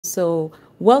So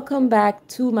welcome back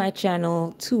to my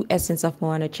channel, to Essence of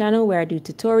Mohana channel, where I do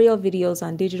tutorial videos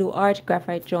on digital art,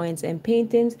 graphite drawings, and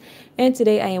paintings. And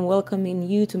today I am welcoming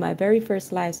you to my very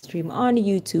first live stream on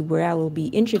YouTube, where I will be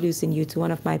introducing you to one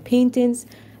of my paintings,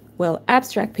 well,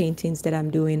 abstract paintings that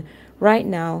I'm doing right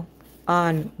now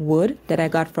on wood that I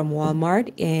got from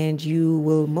Walmart, and you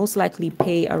will most likely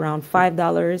pay around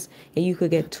 $5, and you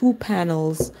could get two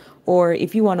panels, or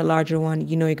if you want a larger one,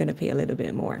 you know you're going to pay a little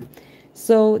bit more.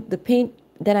 So the paint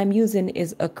that I'm using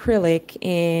is acrylic,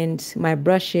 and my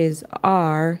brushes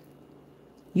are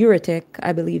Euratech,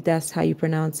 I believe that's how you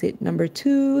pronounce it, number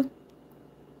 2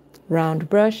 round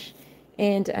brush,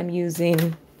 and I'm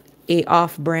using a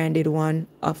off-branded one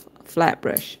of flat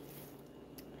brush.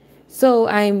 So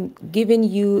I'm giving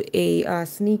you a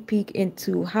sneak peek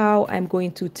into how I'm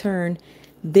going to turn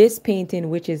this painting,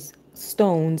 which is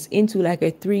stones, into like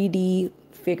a 3D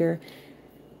figure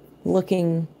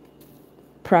looking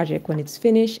project when it's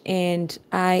finished. And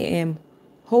I am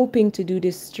hoping to do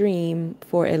this stream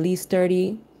for at least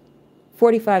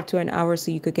 45 to an hour,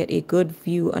 so you could get a good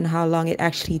view on how long it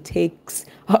actually takes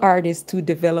an artist to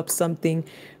develop something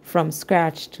from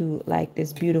scratch to like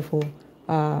this beautiful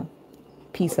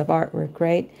piece of artwork,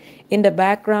 right? In the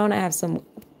background, I have some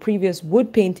previous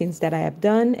wood paintings that I have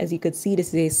done. As you could see, this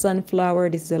is a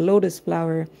sunflower, this is a lotus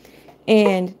flower,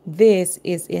 and this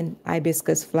is an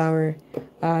hibiscus flower.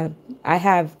 I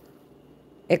have,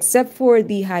 except for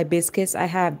the hibiscus, I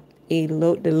have the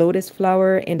lotus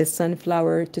flower and the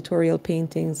sunflower tutorial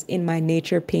paintings in my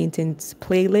nature paintings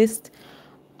playlist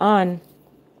on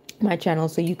my channel,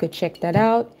 so you could check that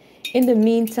out. In the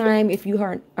meantime, if you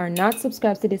are not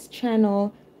subscribed to this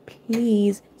channel,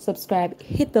 please subscribe,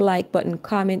 hit the like button,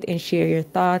 comment, and share your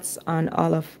thoughts on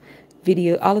all of the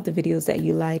videos that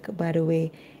you like, by the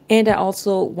way. And I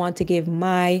also want to give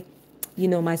my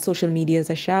my social medias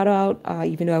a shout out,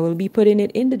 even though I will be putting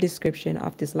it in the description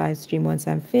of this live stream once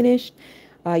I'm finished.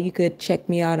 You could check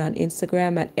me out on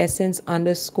Instagram at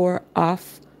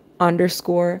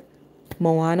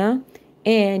essence_of_mohana.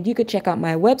 And you could check out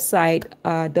my website,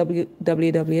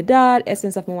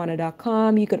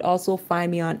 www.essenceofmohana.com. You could also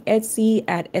find me on Etsy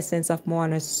at Essence of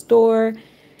Mohana Store.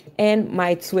 And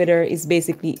my Twitter is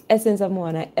basically Essence of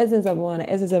Mohana, Essence of Mohana,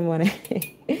 Essence of Mohana,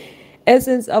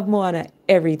 Essence of Mohana,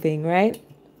 everything, right?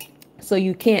 So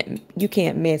you can't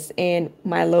miss. And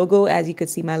my logo, as you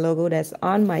could see, my logo that's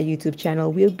on my YouTube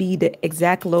channel will be the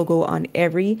exact logo on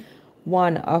every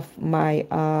one of my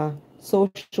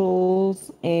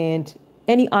socials, and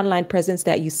any online presence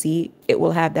that you see, it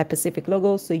will have that specific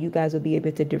logo, so you guys will be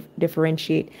able to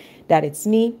differentiate that it's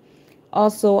me.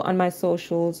 Also on my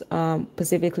socials,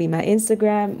 specifically my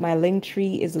Instagram, my link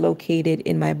tree is located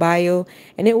in my bio,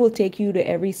 and it will take you to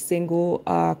every single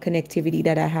connectivity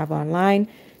that I have online,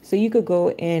 so you could go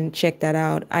and check that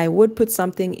out. I would put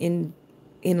something in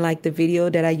like the video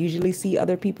that I usually see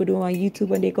other people do on YouTube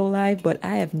when they go live, but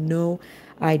I have no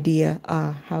idea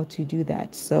how to do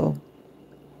that. So,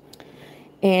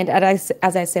 and as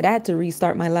I said, I had to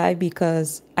restart my live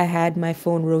because I had my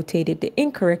phone rotated the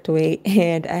incorrect way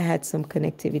and I had some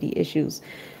connectivity issues.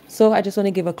 So I just want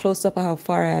to give a close-up of how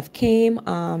far I have came.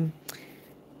 And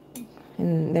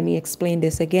let me explain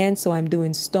this again. So I'm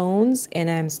doing stones, and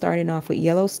I'm starting off with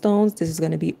yellow stones. This is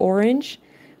going to be orange,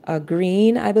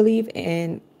 green, I believe,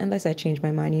 and unless I change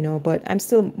my mind, but I'm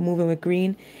still moving with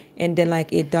green, and then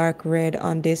like a dark red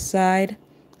on this side.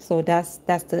 So that's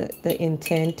the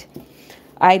intent.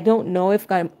 I don't know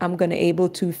if I'm gonna able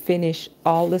to finish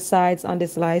all the sides on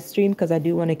this live stream, because I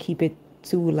do want to keep it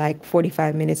to like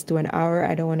 45 minutes to an hour.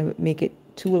 I don't want to make it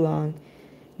too long,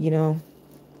 you know.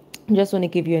 I just want to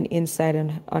give you an insight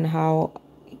on how,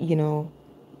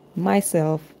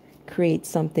 myself create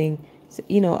something,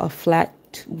 a flat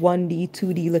 1D,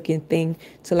 2D looking thing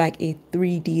to like a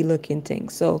 3D looking thing.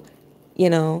 So,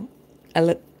 I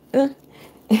look,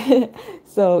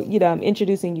 so, I'm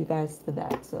introducing you guys to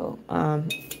that. So,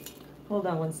 hold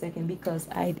on one second, because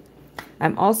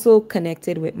I'm also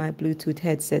connected with my Bluetooth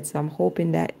headset. So I'm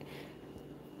hoping that,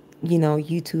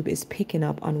 YouTube is picking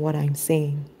up on what I'm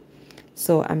saying.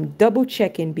 So I'm double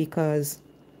checking because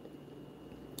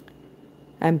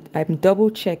I'm double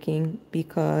checking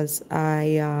because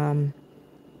I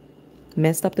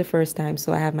messed up the first time.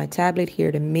 So I have my tablet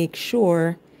here to make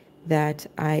sure that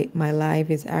my live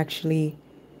is actually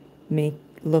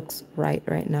looks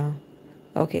right now.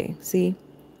 Okay, see,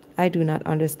 I do not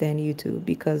understand YouTube,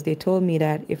 because they told me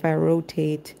that if I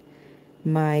rotate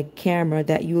my camera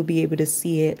that you will be able to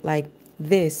see it like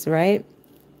this, right?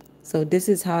 So this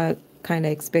is how I kind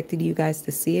of expected you guys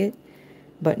to see it,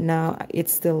 but now it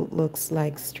still looks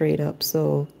like straight up.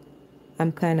 So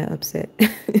I'm kind of upset.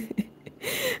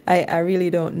 I really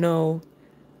don't know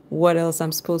what else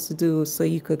I'm supposed to do so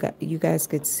you guys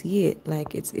could see it.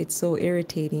 Like it's so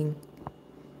irritating,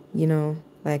 you know.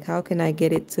 Like how can I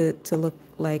get it to look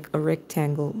like a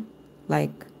rectangle,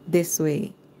 like this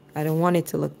way? I don't want it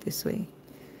to look this way.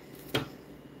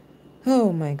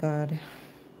 Oh my God.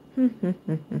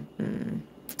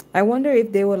 I wonder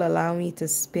if they will allow me to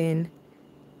spin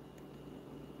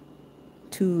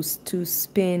to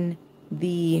spin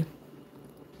the,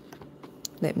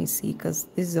 let me see, because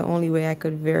this is the only way I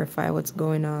could verify what's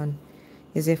going on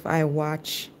is if I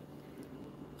watch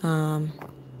oh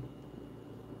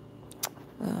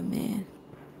man,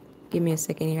 give me a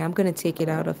second here. I'm gonna take it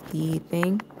out of the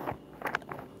thing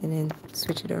and then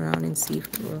switch it around and see if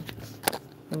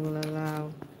it will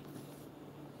allow.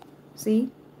 See,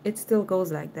 it still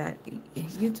goes like that.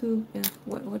 YouTube, yeah,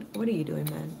 what are you doing,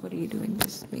 man? What are you doing?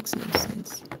 This makes no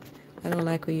sense. I don't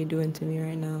like what you're doing to me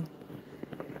right now.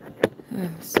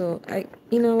 So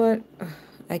you know what,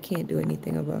 I can't do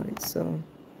anything about it, so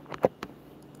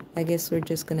I guess we're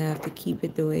just gonna have to keep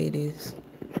it the way it is.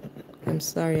 I'm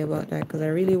sorry about that, because I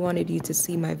really wanted you to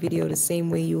see my video the same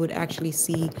way you would actually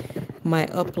see my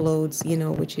uploads, you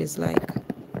know, which is like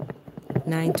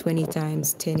 920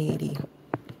 times 1080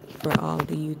 for all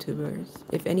the YouTubers.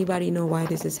 If anybody know why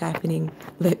this is happening,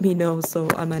 let me know so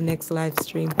on my next live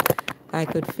stream I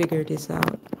could figure this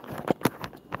out.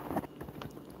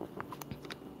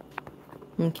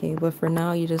 Okay, but for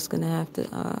now you're just gonna have to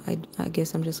I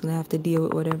guess I'm just gonna have to deal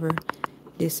with whatever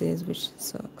this is, which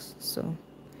sucks. So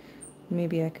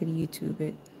maybe I could YouTube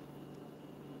it.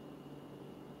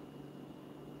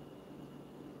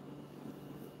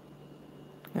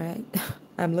 All right.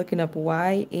 I'm looking up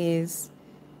why is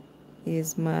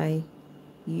my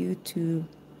YouTube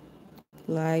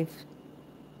live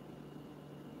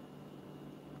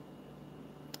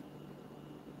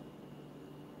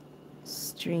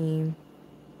stream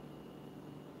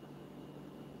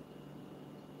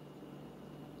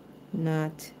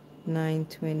not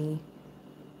 920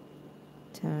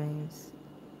 times,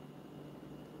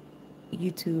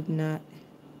 YouTube not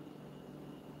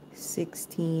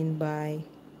 16 by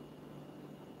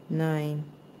 9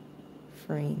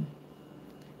 frame.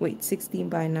 Wait, 16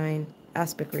 by 9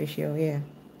 aspect ratio, yeah.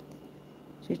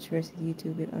 Switch versus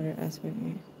YouTube with other aspect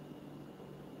ratio.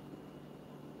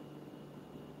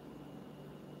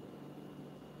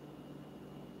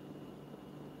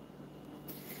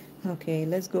 Okay,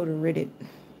 let's go to Reddit.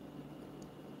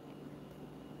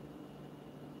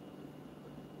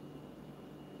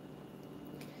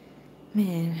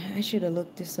 Man, I should have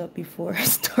looked this up before I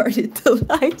started the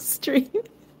live stream.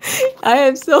 I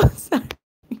am so sorry.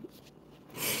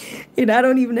 And I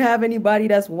don't even have anybody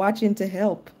that's watching to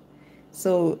help.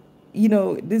 So, you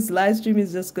know, this live stream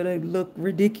is just going to look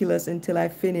ridiculous until I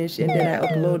finish and then I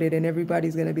upload it and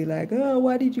everybody's going to be like, oh,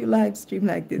 why did you live stream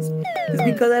like this? It's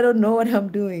because I don't know what I'm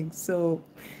doing. So,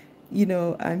 you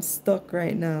know, I'm stuck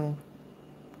right now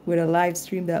with a live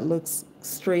stream that looks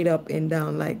straight up and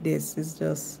down like this. It's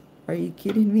just, are you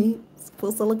kidding me? It's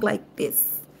supposed to look like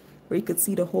this, where you could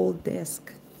see the whole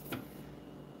desk.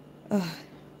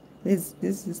 This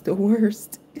is the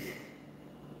worst.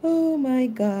 Oh my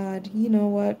God. You know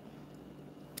what?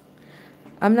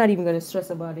 I'm not even going to stress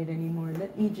about it anymore.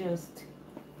 Let me just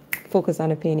focus on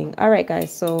the painting. All right,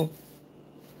 guys. So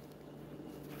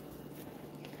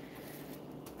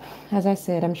as I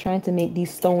said, I'm trying to make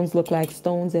these stones look like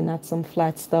stones and not some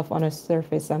flat stuff on a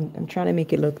surface. I'm trying to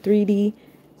make it look 3D.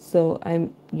 So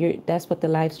that's what the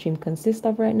live stream consists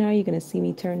of right now. You're going to see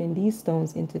me turning these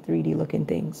stones into 3D looking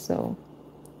things. So,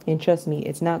 and trust me,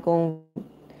 it's not going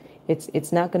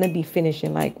to be finished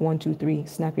in like 1, 2, 3,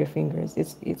 snap your fingers.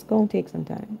 It's going to take some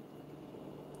time.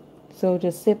 So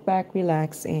just sit back,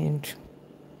 relax, and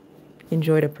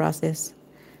enjoy the process.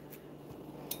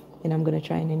 And I'm going to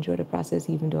try and enjoy the process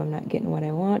even though I'm not getting what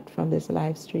I want from this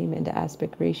live stream and the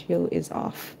aspect ratio is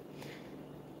off.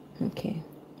 Okay.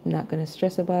 I'm not going to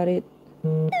stress about it.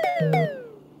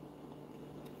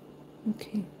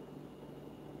 Okay.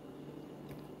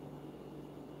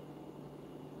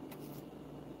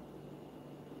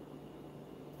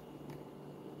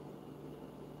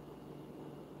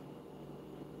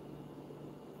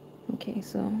 Okay,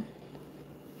 so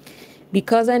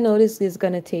because I know this is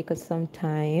going to take us some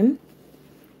time,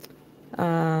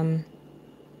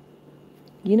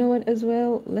 you know what, as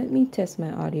well, let me test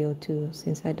my audio too,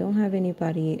 since I don't have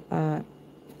anybody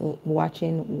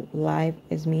watching live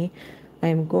as me.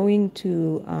 I'm going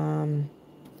to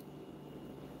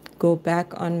go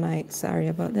back on my, sorry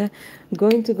about that. I'm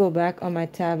going to go back on my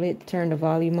tablet, turn the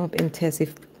volume up, and test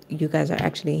if you guys are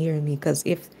actually hearing me. Because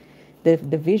if the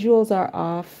visuals are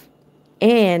off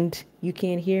and you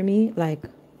can't hear me, like,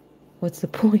 what's the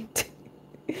point?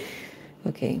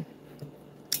 Okay.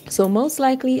 So most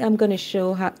likely I'm gonna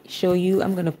show you.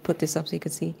 I'm gonna put this up so you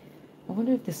can see. I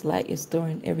wonder if this light is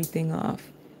throwing everything off.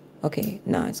 Okay,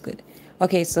 no, it's good.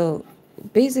 Okay, so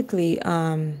basically,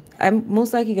 I'm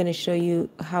most likely gonna show you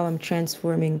how I'm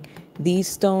transforming these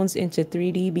stones into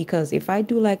 3D, because if I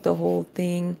do like the whole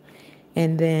thing,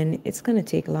 and then it's gonna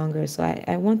take longer. So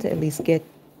I want to at least get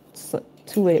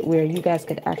to it where you guys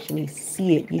could actually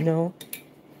see it,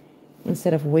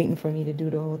 instead of waiting for me to do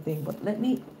the whole thing. But let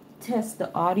me test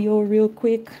the audio real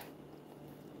quick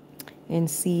and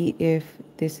see if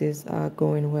this is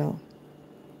going well.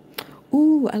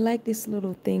 Ooh, I like this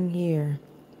little thing here.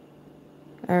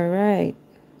 All right.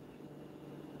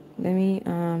 Let me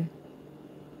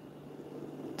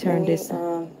turn this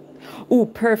on. Ooh,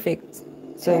 perfect.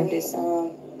 So this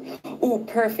ooh,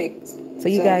 perfect. So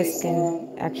you guys can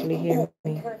actually hear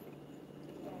me.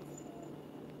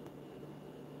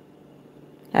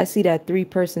 I see that 3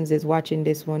 persons is watching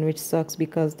this one, which sucks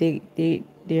because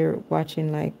they're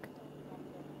watching like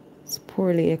it's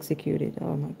poorly executed.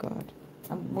 Oh my god.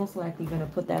 I'm most likely gonna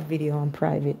put that video on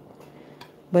private.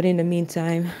 But in the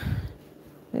meantime,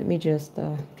 let me just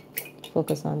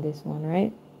focus on this one,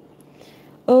 right?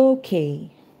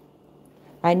 Okay.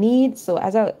 I need, so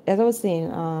as I was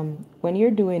saying, when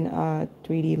you're doing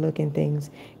 3D looking things,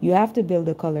 you have to build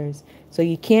the colors. So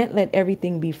you can't let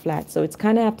everything be flat. So it's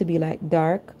kind of have to be like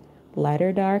dark,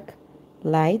 lighter dark,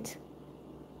 light,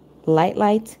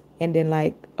 light, and then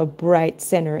like a bright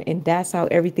center. And that's how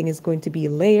everything is going to be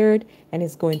layered and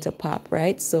it's going to pop,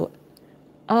 right? So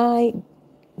I'm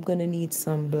gonna need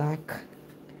some black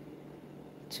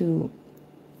to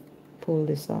pull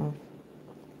this off.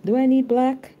 Do I need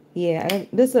black? Yeah,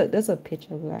 there's a pitch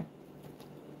of black.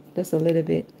 Just a little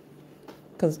bit,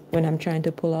 because when I'm trying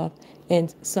to pull off,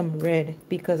 and some red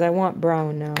because I want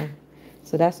brown now.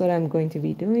 So that's what I'm going to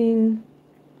be doing.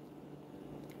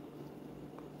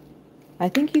 I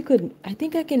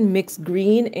think I can mix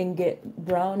green and get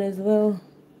brown as well.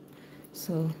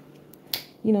 So,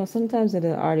 sometimes as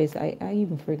an artist, I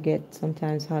even forget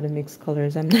sometimes how to mix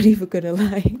colors. I'm not even gonna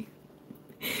lie.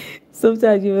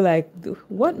 Sometimes you're like,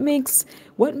 what makes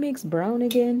brown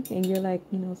again? And you're like,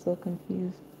 so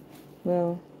confused.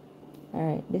 Well, all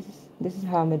right, this is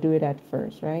how I'm gonna do it at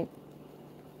first, right?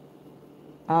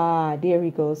 Ah, there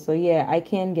we go. So yeah, I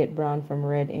can get brown from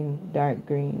red and dark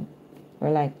green,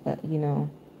 or like but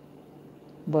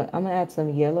I'm gonna add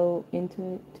some yellow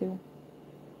into it too,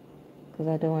 because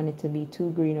I don't want it to be too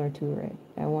green or too red.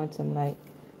 I want some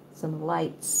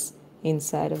lights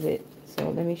inside of it.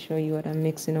 So let me show you what I'm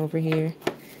mixing over here.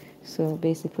 So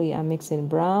basically I'm mixing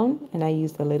brown, and I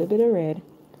used a little bit of red,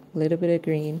 a little bit of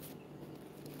green,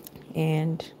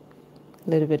 and a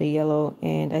little bit of yellow,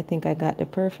 and I think I got the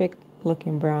perfect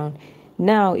looking brown.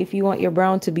 Now if you want your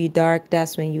brown to be dark,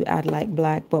 that's when you add like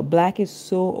black, but black is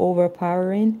so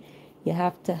overpowering. You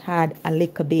have to add a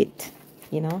little bit,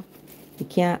 you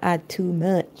can't add too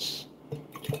much.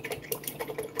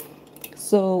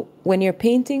 So when you're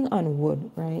painting on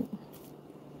wood, right,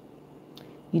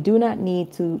 you do not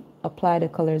need to apply the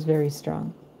colors very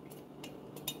strong.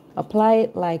 Apply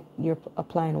it like you're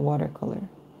applying watercolor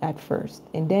at first,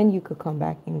 and then you could come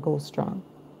back and go strong,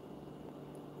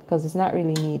 because it's not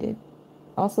really needed.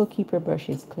 Also keep your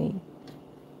brushes clean.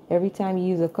 Every time you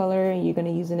use a color and you're going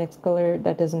to use the next color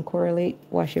that doesn't correlate,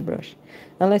 wash your brush.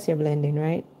 Unless you're blending,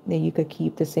 right? Then you could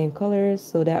keep the same colors,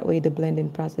 so that way the blending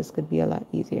process could be a lot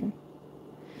easier.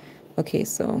 Okay,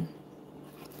 so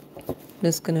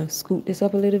just gonna scoot this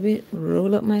up a little bit,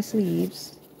 roll up my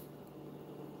sleeves,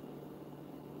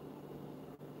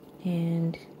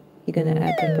 and you're gonna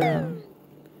add the brown.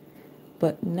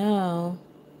 But now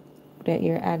that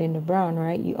you're adding the brown,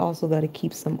 right, you also got to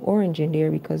keep some orange in there,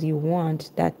 because you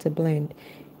want that to blend.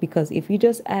 Because if you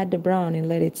just add the brown and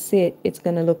let it sit, it's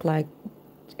gonna look like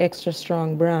extra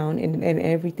strong brown, and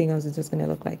everything else is just gonna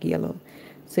look like yellow.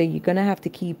 So you're gonna have to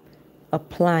keep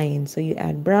applying. So you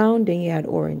add brown, then you add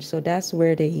orange. So that's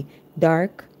where the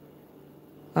dark,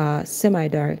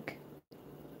 semi-dark,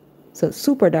 so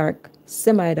super dark,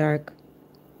 semi-dark,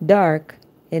 dark,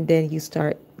 and then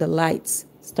the lights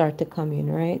start to come in,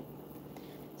 right?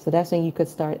 So that's when you could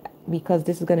start, because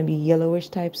this is going to be yellowish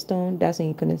type stone, that's when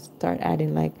you're going to start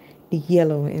adding like the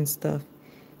yellow and stuff.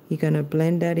 You're going to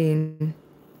blend that in, and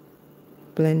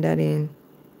blend that in.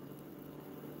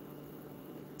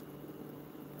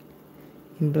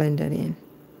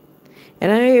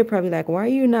 And I know you're probably like, why are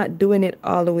you not doing it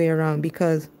all the way around?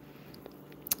 Because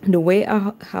the way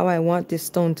how I want this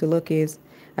stone to look is,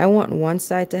 I want one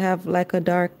side to have like a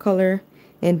dark color,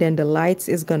 and then the lights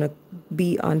is gonna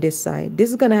be on this side. This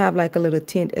is going to have like a little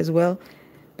tint as well,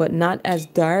 but not as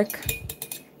dark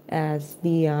as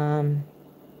the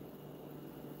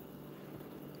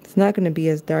it's not going to be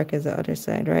as dark as the other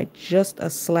side, right? Just a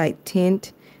slight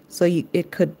tint, so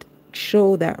it could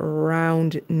show that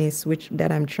roundness which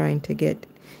that I'm trying to get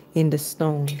in the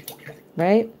stone,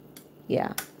 right?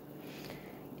 Yeah.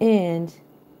 And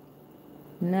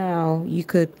now you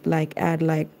could like add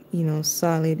like, you know,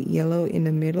 solid yellow in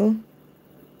the middle,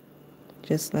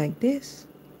 just like this.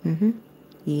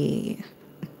 Yeah.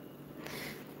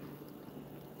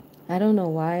 I don't know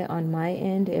why on my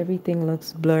end everything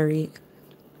looks blurry.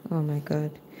 Oh my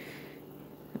god.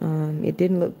 It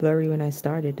didn't look blurry when I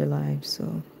started the live,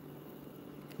 so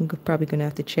I'm probably gonna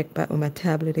have to check back with my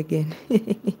tablet again.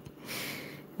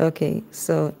 Okay,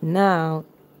 so now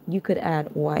you could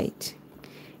add white.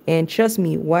 And trust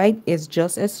me, white is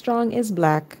just as strong as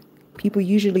black. People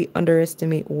usually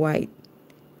underestimate white.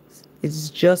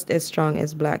 It's just as strong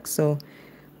as black. So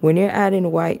when you're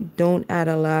adding white, don't add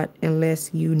a lot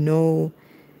unless you know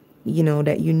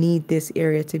that you need this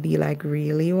area to be like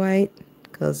really white,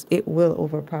 because it will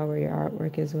overpower your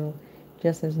artwork as well,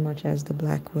 just as much as the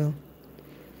black will.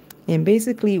 And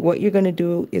basically what you're going to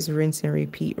do is rinse and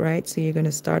repeat, right? So you're going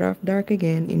to start off dark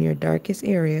again in your darkest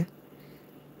area,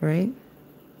 right?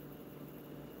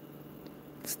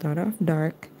 Start off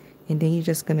dark, and then you're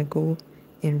just going to go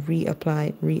and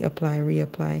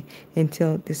reapply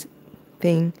until this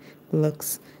thing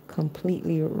looks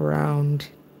completely round.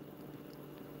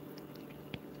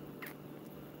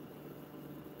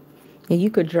 And you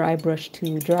could dry brush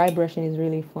too. Dry brushing is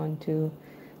really fun too.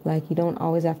 Like, you don't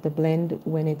always have to blend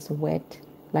when it's wet.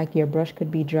 Like, your brush could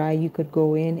be dry. You could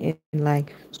go in and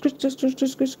like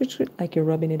like you're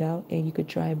rubbing it out, and you could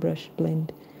dry brush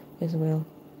blend as well.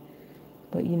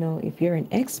 But you know, if you're an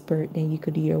expert, then you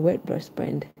could do your wet brush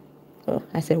blend. Oh,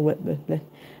 I said wet brush blend.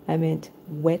 I meant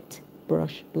wet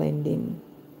brush blending,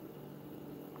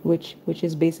 which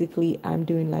is basically I'm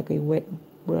doing like a wet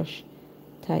brush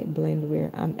type blend where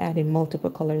I'm adding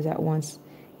multiple colors at once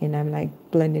and I'm like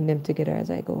blending them together as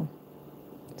I go.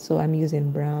 So I'm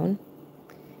using brown,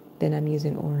 then I'm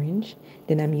using orange,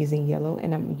 then I'm using yellow,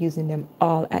 and I'm using them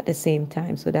all at the same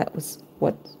time. So that was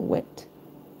what wet,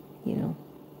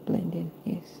 blending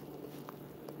is.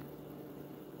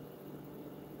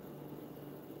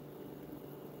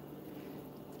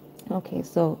 Okay,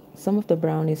 so some of the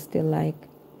brown is still like,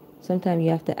 sometimes you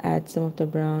have to add some of the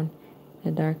brown,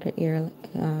 the darker area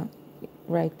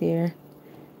right there,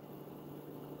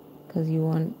 because you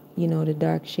want the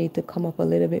dark shade to come up a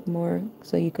little bit more,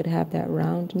 so you could have that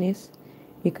roundness.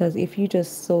 Because if you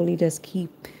just solely just keep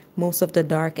most of the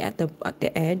dark at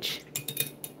the edge,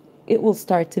 it will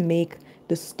start to make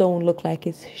the stone look like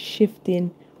it's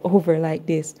shifting over like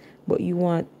this. But you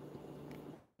want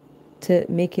to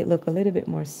make it look a little bit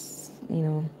more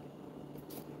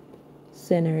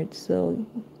centered, so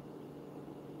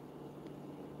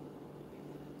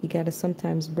you got to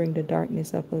sometimes bring the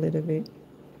darkness up a little bit,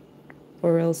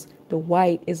 or else the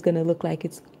white is going to look like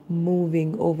it's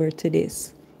moving over to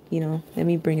this. Let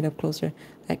me bring it up closer.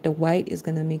 Like, the white is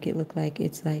going to make it look like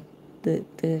it's like the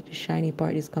shiny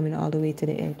part is coming all the way to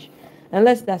the edge,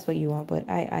 unless that's what you want. But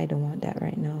I don't want that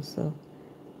right now, so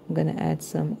I'm going to add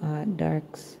some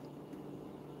darks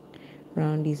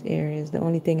around these areas. The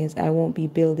only thing is I won't be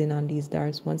building on these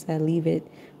darks. Once I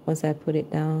put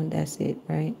it down, that's it,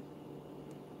 right?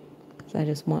 Because I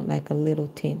just want like a little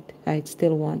tint. I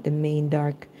still want the main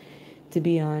dark to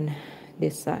be on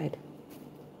this side.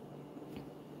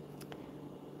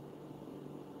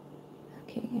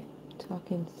 Okay,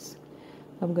 talking.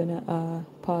 I'm gonna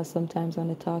pause sometimes on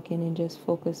the talking and just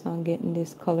focus on getting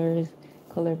this color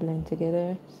blend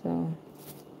together. So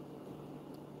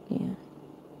yeah.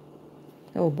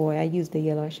 Oh boy, I used the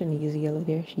yellow. I shouldn't have used the yellow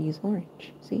there. She used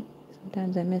orange. See?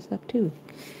 Sometimes I mess up too.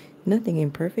 Nothing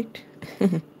imperfect.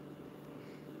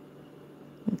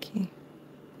 Okay.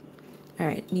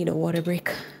 Alright, need a water break.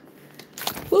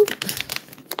 Whoop.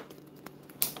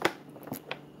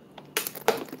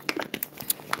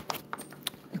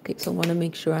 Okay, so I want to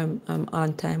make sure I'm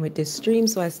on time with this stream.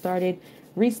 So I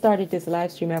restarted this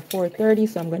live stream at 4:30,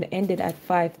 so I'm going to end it at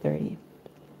 5:30.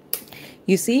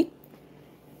 You see?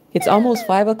 It's almost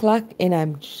 5 o'clock and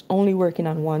I'm only working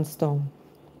on one stone.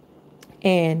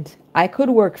 And I could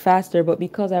work faster, but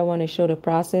because I want to show the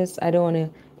process, I don't want to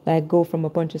like go from a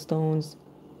bunch of stones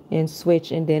and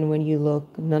switch, and then when you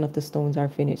look, none of the stones are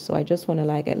finished. So I just want to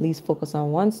like at least focus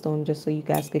on one stone, just so you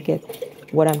guys could get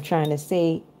what I'm trying to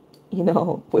say,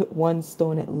 with one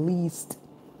stone at least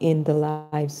in the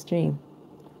live stream.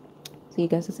 So you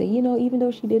guys will say, even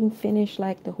though she didn't finish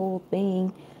like the whole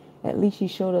thing, at least she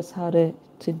showed us how to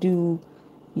do,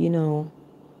 you know,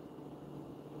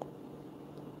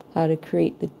 how to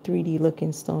create the 3D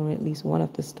looking stone, at least one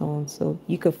of the stones. So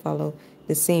you could follow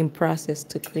the same process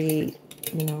to create,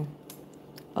 you know,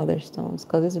 other stones,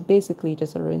 because it's basically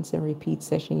just a rinse and repeat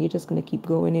session. You're just going to keep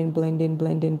going in, blending,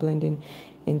 blending, blending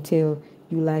until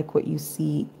you like what you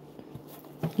see,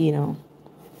 you know.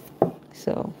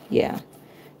 So yeah,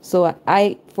 so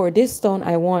I for this stone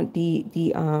I want the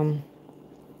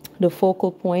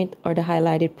focal point or the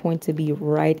highlighted point to be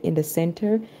right in the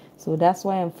center. So that's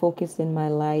why I'm focusing my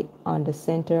light on the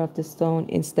center of the stone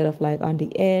instead of like on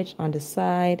the edge, on the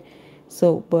side.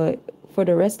 So, but for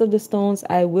the rest of the stones,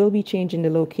 I will be changing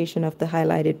the location of the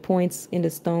highlighted points in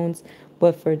the stones.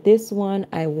 But for this one,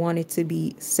 I want it to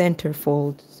be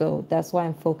centerfold. So that's why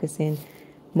I'm focusing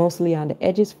mostly on the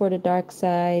edges for the dark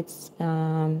sides, you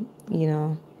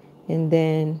know, and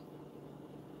then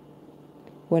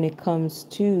when it comes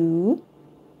to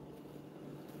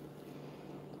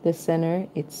the center,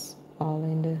 it's all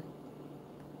in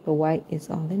the white is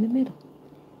all in the middle.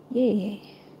 Yeah.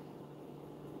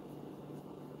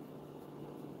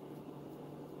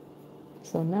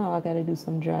 So now I got to do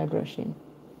some dry brushing.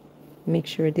 Make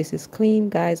sure this is clean,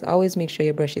 guys. Always make sure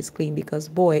your brush is clean, because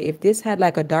boy, if this had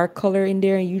like a dark color in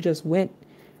there and you just ruined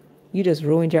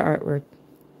your artwork.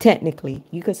 Technically,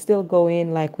 you could still go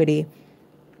in like with a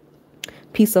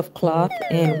piece of cloth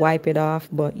and wipe it off,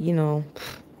 but you know,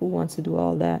 who wants to do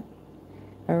all that?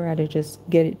 I'd rather just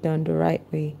get it done the right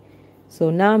way.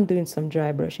 So now I'm doing some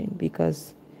dry brushing,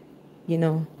 because you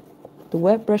know, the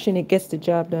wet brushing, it gets the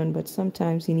job done, but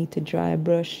sometimes you need to dry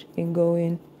brush and go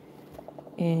in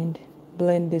and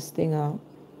blend this thing out.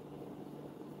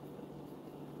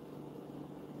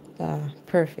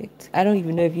 Perfect. I don't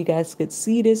even know if you guys could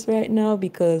see this right now,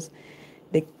 because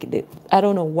I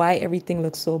don't know why everything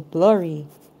looks so blurry,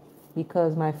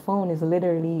 because my phone is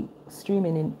literally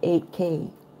streaming in 8K.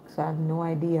 So I have no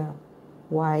idea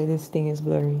why this thing is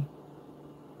blurry.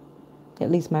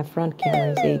 At least my front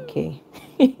camera is 8K.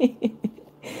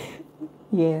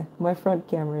 Yeah, my front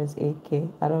camera is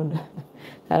 8K. I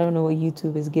don't know what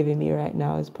YouTube is giving me right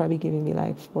now. It's probably giving me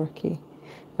like 4K.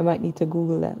 I might need to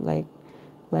Google that. Like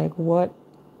what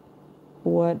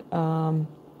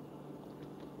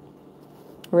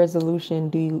resolution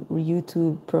do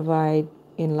YouTube provide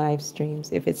in live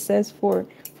streams? If it says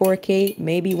 4K,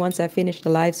 maybe once I finish the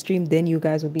live stream, then you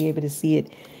guys will be able to see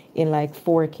it in like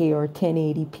 4K or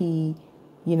 1080p.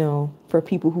 You know, for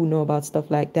people who know about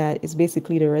stuff like that, it's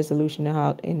basically the resolution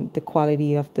and the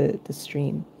quality of the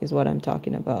stream is what I'm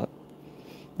talking about.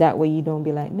 That way you don't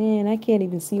be like, man, I can't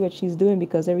even see what she's doing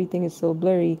because everything is so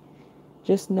blurry.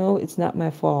 Just know it's not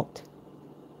my fault.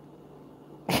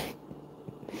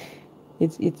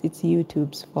 It's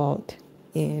YouTube's fault.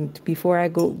 And before I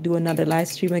go do another live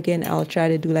stream again, I'll try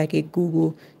to do like a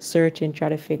Google search and try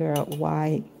to figure out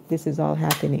why this is all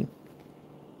happening.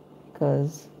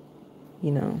 Because,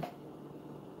 you know,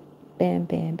 bam,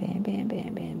 bam, bam, bam,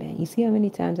 bam, bam, bam. You see how many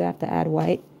times I have to add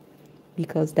white?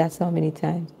 Because that's how many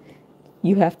times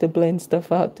you have to blend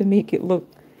stuff out to make it look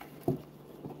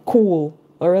cool,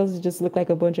 or else it just look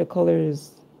like a bunch of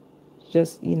colors,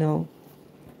 just, you know,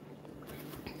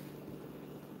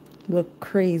 look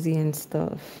crazy and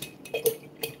stuff.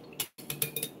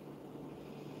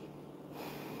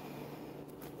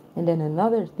 And then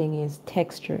another thing is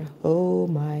texture. Oh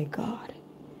my God.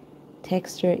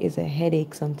 Texture is a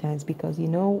headache sometimes, because you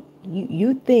know,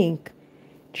 you think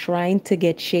trying to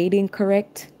get shading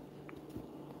correct.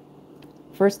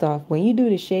 First off, when you do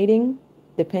the shading,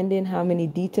 depending how many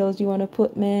details you want to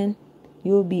put, man,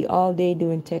 you'll be all day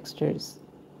doing textures.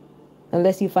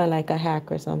 Unless you find like a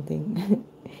hack or something.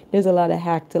 There's a lot of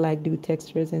hack to like do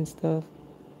textures and stuff.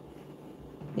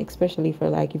 Especially for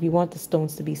like, if you want the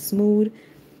stones to be smooth.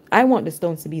 I want the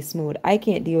stones to be smooth. I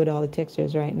can't deal with all the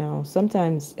textures right now.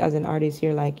 Sometimes as an artist,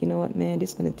 you're like, you know what, man, this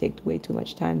is going to take way too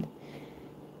much time.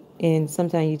 And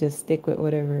sometimes you just stick with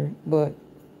whatever. But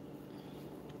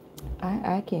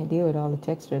I can't deal with all the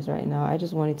textures right now. I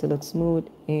just want it to look smooth,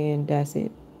 and that's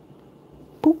it.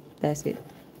 Boop, that's it.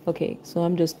 Okay, so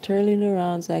I'm just turning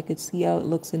around so I could see how it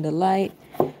looks in the light.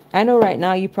 I know right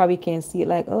now you probably can't see it,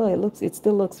 like, oh, it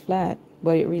still looks flat,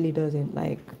 but it really doesn't.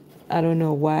 Like, I don't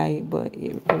know why, but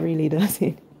it really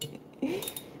doesn't.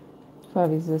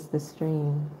 Probably just the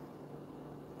stream.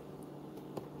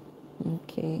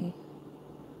 Okay.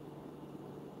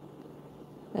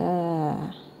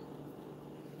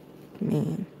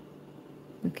 Man.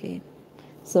 Okay.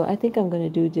 So I think I'm going to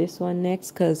do this one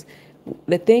next, because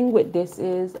the thing with this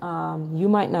is you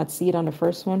might not see it on the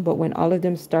first one, but when all of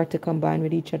them start to combine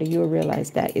with each other, you'll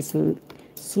realize that it's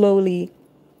slowly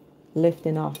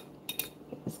lifting off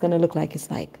it's gonna look like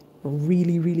it's like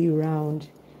really, really round,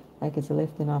 like it's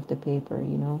lifting off the paper,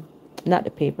 you know, not the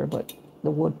paper, but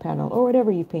the wood panel or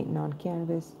whatever you're painting on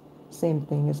canvas. Same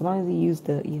thing. As long as you use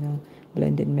the, you know,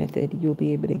 blended method, you'll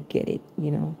be able to get it,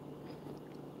 you know.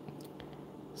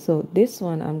 So this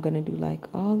one I'm gonna do like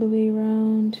all the way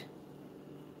around,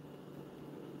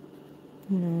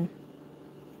 you know,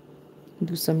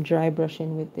 do some dry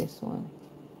brushing with this one.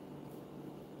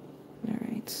 All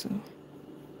right, so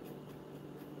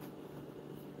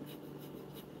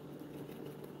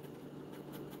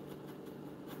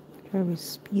probably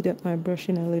speed up my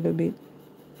brushing a little bit.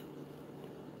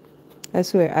 I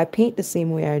swear, I paint the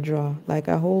same way I draw. Like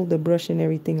I hold the brush and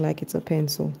everything like it's a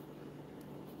pencil.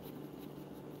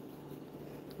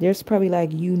 There's probably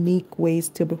like unique ways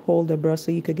to hold the brush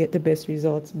so you could get the best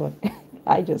results, but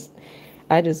I just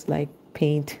like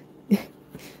paint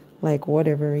like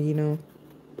whatever, you know,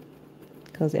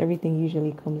 because everything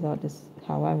usually comes out just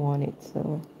how I want it.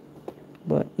 So,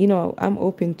 but you know, I'm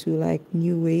open to like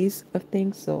new ways of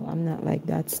things, so I'm not like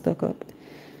that stuck up.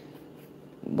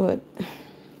 But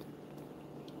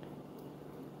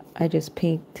I just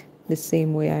paint the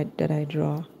same way that I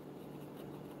draw.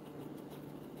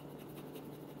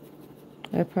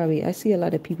 I see a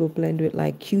lot of people blend with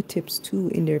like Q-tips too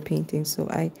in their paintings, so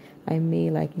I may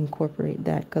like incorporate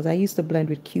that because I used to blend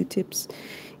with Q-tips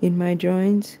in my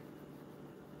drawings,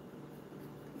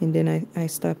 and then I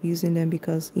stopped using them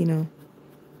because, you know,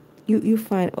 you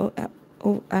find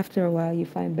after a while you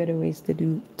find better ways to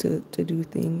do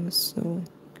things, so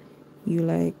you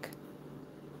like,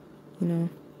 you know,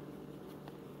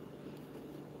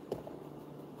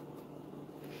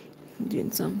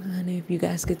 doing some. And if you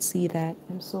guys could see that,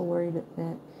 I'm so worried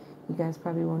that you guys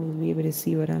probably won't even be able to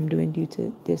see what I'm doing due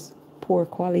to this poor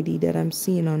quality that I'm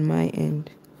seeing on my end,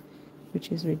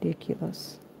 which is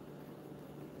ridiculous.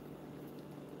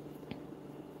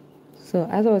 So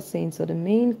as I was saying, so the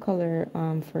main color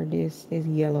for this is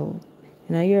yellow.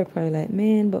 And now you're probably like,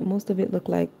 man, but most of it look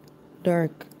like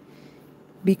dark.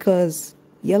 Because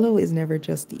yellow is never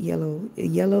just yellow.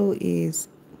 Yellow is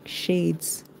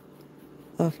shades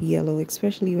of yellow,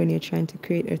 especially when you're trying to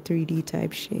create a 3D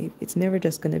type shape. It's never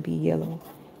just going to be yellow.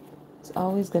 It's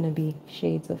always going to be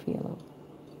shades of yellow.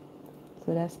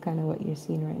 So that's kind of what you're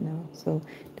seeing right now. So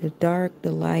the dark,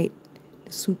 the light,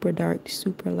 the super dark, the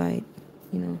super light,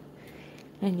 you know.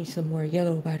 I need some more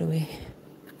yellow, by the way.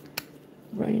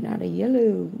 Running out of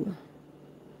yellow.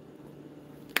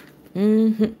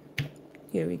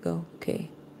 Here we go. Okay.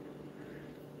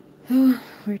 Oh,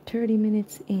 we're 30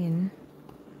 minutes in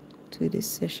to this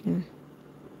session,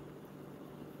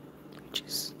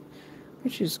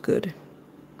 which is good.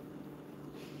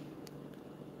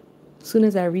 As soon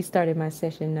as I restarted my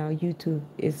session, now YouTube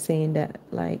is saying that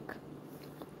like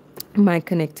my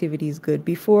connectivity is good.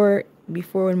 Before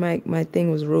when my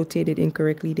thing was rotated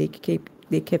incorrectly, they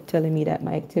kept telling me that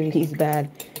my activity is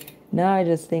bad. Now I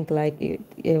just think like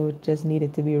it would just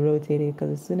needed to be rotated,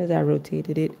 because as soon as I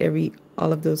rotated it,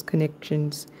 all of those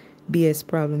connections BS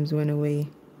problems went away.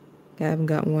 I haven't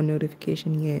gotten one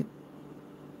notification yet.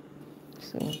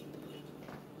 So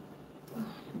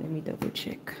let me double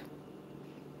check.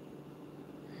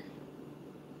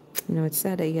 You know, it's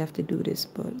sad that you have to do this,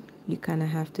 but you kind of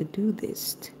have to do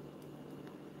this.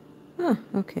 Huh,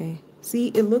 okay. See,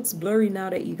 it looks blurry now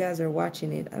that you guys are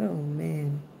watching it. Oh,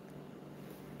 man.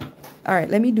 All right,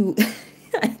 let me do...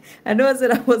 I know I said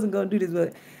I wasn't going to do this,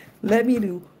 but let me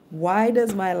do... Why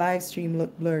does my live stream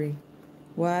look blurry?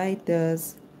 Why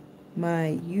does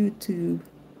my YouTube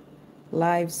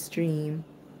live stream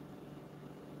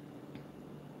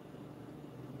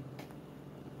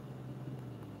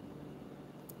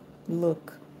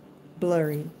look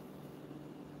blurry?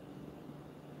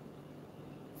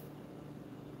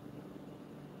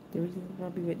 The reason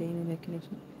probably with the internet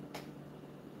connection.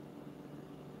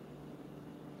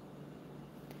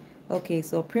 Okay,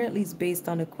 so apparently it's based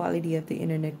on the quality of the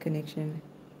internet connection.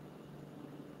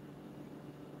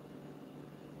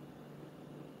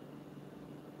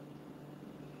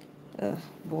 Oh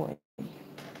boy.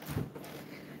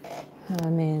 Oh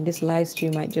man, this live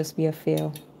stream might just be a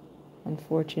fail,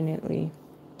 unfortunately.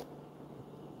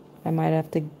 I might have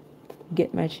to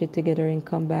get my shit together and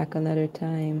come back another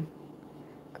time,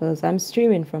 because I'm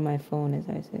streaming from my phone, as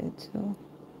I said, so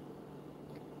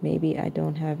maybe I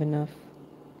don't have enough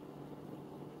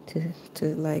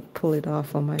to like pull it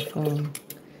off on my phone.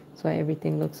 That's why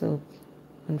everything looks so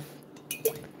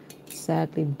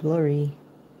sadly blurry.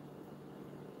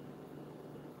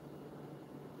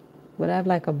 But I have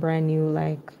like a brand new,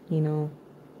 like, you know,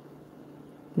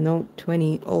 Note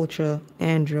 20 Ultra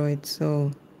Android,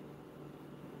 so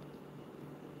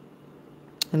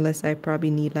Unless I probably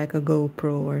need like a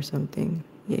GoPro or something.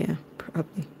 Yeah,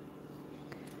 probably.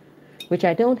 Which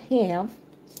I don't have,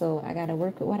 so I gotta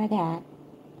work with what I got.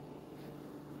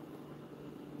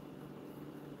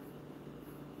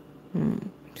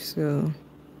 So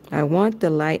I want the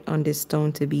light on this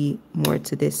stone to be more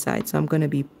to this side, so I'm gonna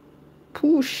be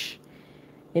pushing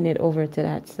it over to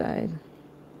that side.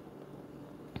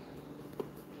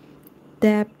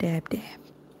 Dab, dab, dab.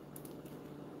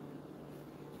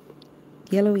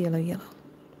 Yellow, yellow, yellow.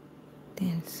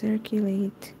 Then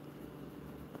circulate.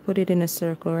 Put it in a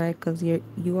circle, right? Because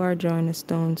you are drawing a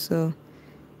stone, so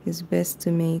it's best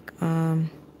to make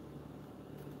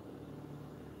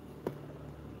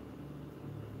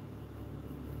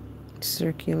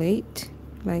circulate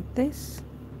like this.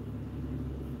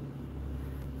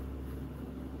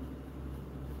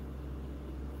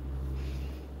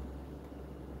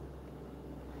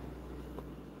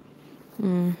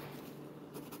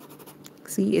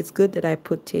 See, it's good that I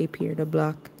put tape here to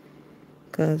block,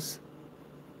 because,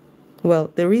 well,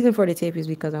 the reason for the tape is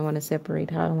because I want to separate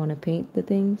how I want to paint the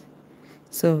things.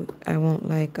 So I won't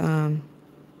like,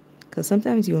 because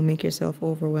sometimes you'll make yourself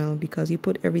overwhelmed because you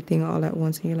put everything all at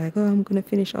once and you're like, oh, I'm going to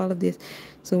finish all of this.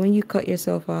 So when you cut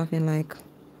yourself off and like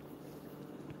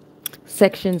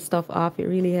section stuff off, it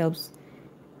really helps.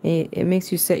 It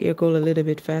makes you set your goal a little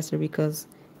bit faster, because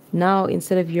now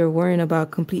instead of you're worrying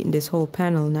about completing this whole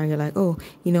panel, now you're like, oh,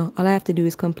 you know, all I have to do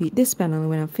is complete this panel, and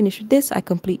when I'm finished with this, I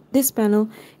complete this panel,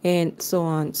 and so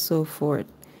on and so forth.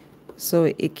 So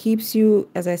it keeps you,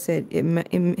 as I said, it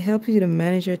helps you to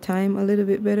manage your time a little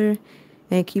bit better,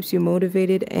 and it keeps you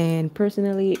motivated. And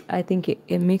personally, I think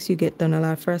it makes you get done a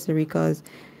lot faster, because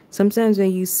sometimes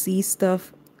when you see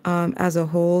stuff as a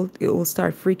whole, it will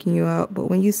start freaking you out. But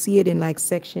when you see it in like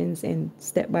sections and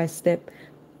step by step,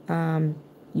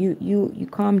 you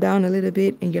calm down a little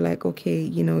bit, and you're like, okay,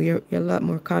 you know, you're a lot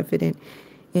more confident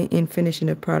in finishing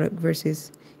the product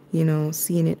versus, you know,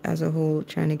 seeing it as a whole,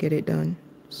 trying to get it done.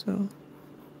 So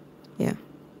yeah.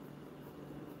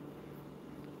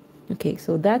 Okay,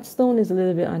 so that stone is a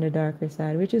little bit on the darker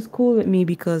side, which is cool with me,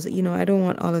 because, you know, I don't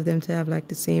want all of them to have like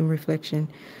the same reflection.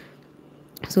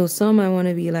 So some I want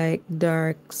to be like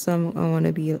dark, some I want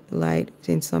to be light,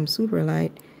 and some super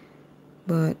light.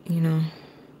 But, you know,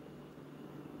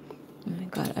 oh my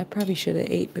God, I probably should have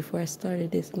ate before I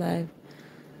started this live.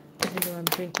 Even though I'm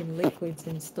drinking liquids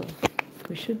and stuff,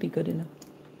 we should be good enough.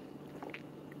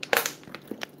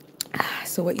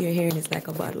 So what you're hearing is like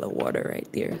a bottle of water right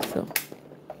there. So,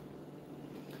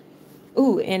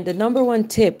 ooh, and the number one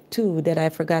tip too that I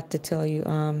forgot to tell you,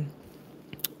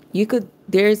 you could,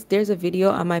 there's a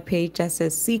video on my page that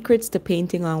says secrets to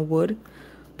painting on wood.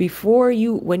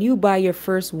 When you buy your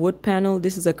first wood panel,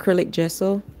 this is acrylic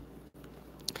gesso.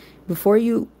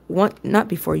 Not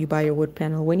before you buy your wood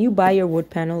panel. When you buy your wood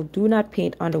panel, do not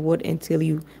paint on the wood until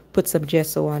you put some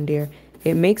gesso on there.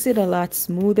 It makes it a lot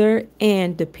smoother,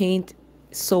 and the paint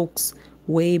soaks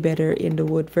way better in the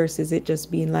wood versus it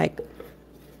just being like,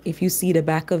 if you see the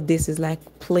back of this is like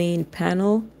plain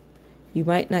panel, you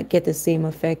might not get the same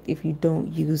effect if you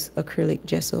don't use acrylic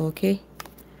gesso. Okay,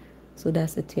 so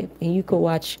that's a tip. And you could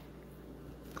watch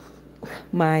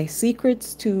my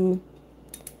secrets to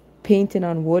painting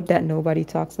on wood that nobody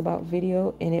talks about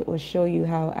video, and it will show you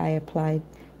how I applied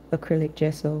acrylic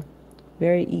gesso.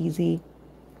 Very easy,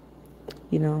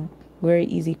 you know, very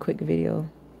easy, quick video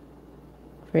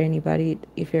for anybody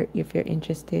if you're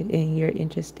interested, and you're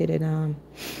interested in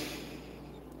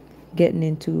getting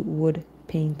into wood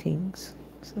paintings.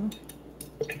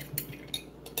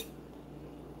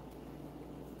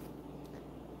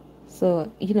 So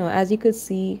you know, as you could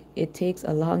see, it takes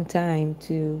some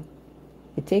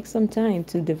time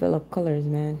to develop colors,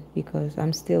 man, because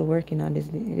I'm still working on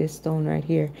this stone right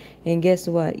here. And guess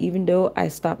what? Even though I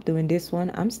stopped doing this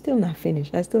one, I'm still not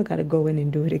finished. I still got to go in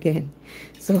and do it again.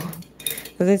 So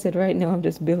as I said, right now I'm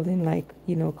just building, like,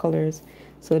 you know, colors.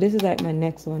 So this is like my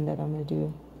next one that I'm going to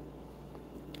do.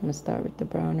 I'm going to start with the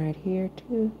brown right here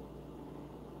too.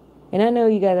 And I know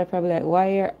you guys are probably like,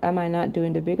 why am I not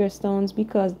doing the bigger stones?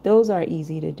 Because those are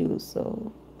easy to do.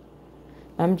 So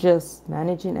I'm just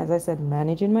managing, as I said,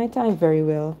 managing my time very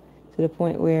well, to the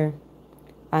point where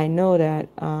I know that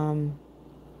I'm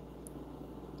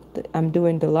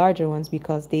doing the larger ones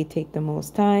because they take the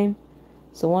most time.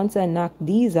 So once I knock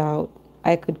these out,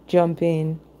 I could jump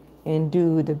in and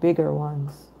do the bigger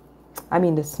ones. I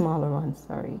mean the smaller ones,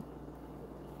 sorry.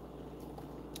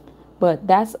 But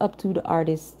that's up to the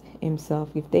artist himself.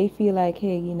 If they feel like,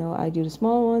 hey, you know, I do the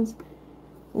small ones.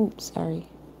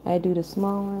 I do the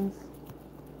small ones.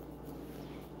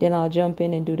 Then I'll jump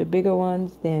in and do the bigger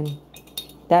ones. Then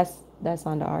that's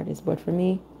on the artist. But for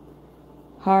me,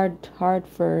 hard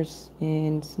first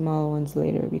and small ones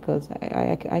later, because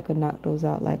I could knock those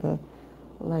out like a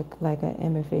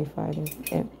MFA fighter.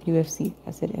 UFC.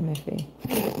 I said MFA.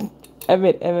 I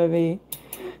meant MMA.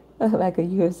 Like a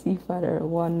UFC fighter,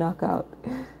 one knockout.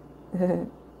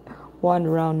 One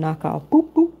round knockout.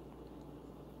 Boop boop.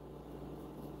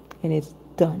 And it's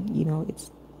done,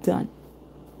 it's done.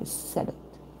 It's settled.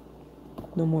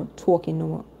 No more talking, no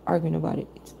more arguing about it.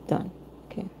 It's done.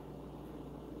 Okay.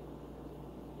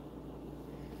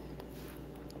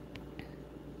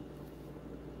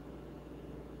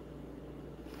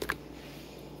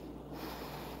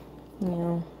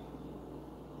 Yeah.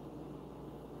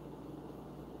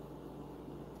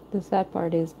 The sad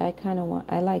part is I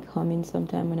like humming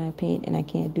sometime when I paint, and I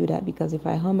can't do that because if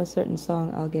I hum a certain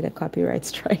song, I'll get a copyright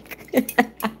strike.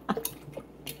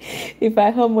 If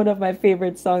I hum one of my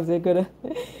favorite songs, they're gonna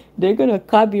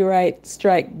copyright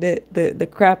strike the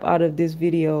crap out of this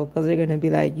video, because they're gonna be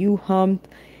like, you hummed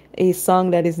a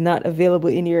song that is not available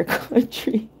in your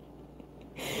country,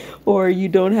 or you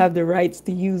don't have the rights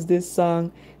to use this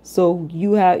song, so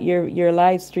your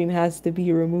live stream has to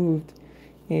be removed.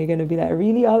 And you're gonna be like,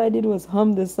 really? All I did was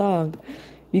hum the song.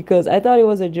 Because I thought it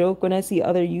was a joke when I see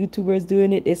other YouTubers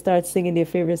doing it. They start singing their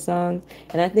favorite songs.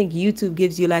 And I think YouTube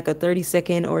gives you like a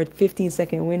 30-second or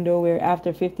 15-second window where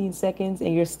after 15 seconds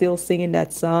and you're still singing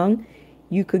that song,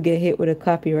 you could get hit with a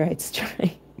copyright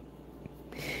strike.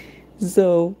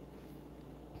 So,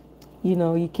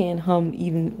 you can't hum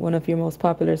even one of your most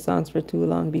popular songs for too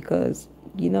long, because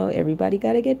everybody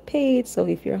got to get paid. So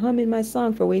if you're humming my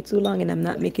song for way too long and I'm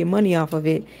not making money off of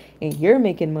it, and you're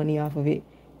making money off of it,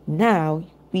 now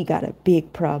we got a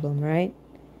big problem, right?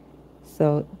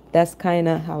 So that's kind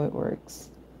of how it works.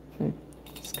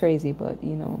 It's crazy, but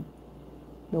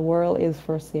the world is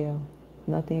for sale.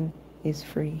 Nothing is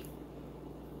free.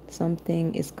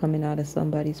 Something is coming out of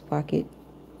somebody's pocket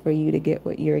for you to get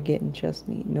what you're getting. Trust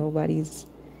me.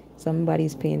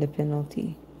 Somebody's paying the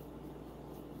penalty.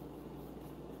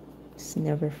 It's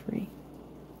never free.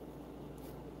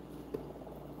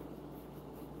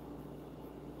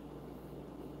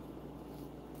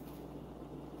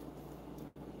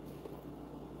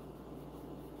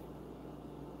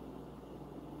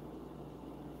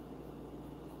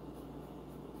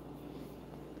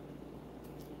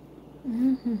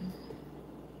 Mm-hmm.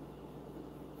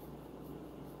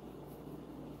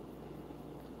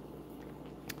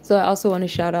 So I also want to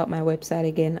shout out my website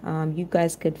again. You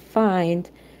guys could find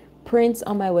prints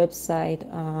on my website,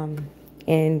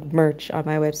 and merch on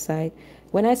my website.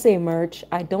 When I say merch,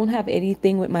 I don't have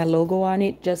anything with my logo on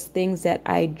it, just things that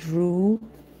I drew,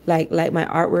 like my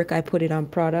artwork. I put it on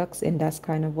products, and that's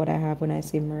kind of what I have when I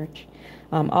say merch.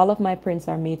 All of my prints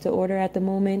are made to order at the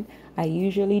moment. I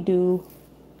usually do,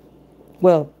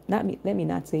 well, not me, let me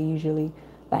not say usually.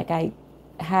 Like, I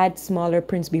had smaller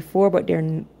prints before, but they're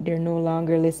no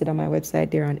longer listed on my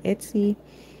website. They're on Etsy.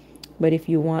 But if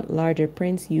you want larger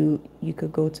prints, you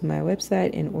could go to my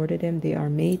website and order them. They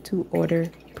are made to order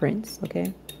prints,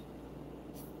 okay?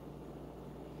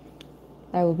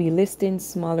 I will be listing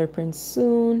smaller prints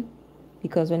soon,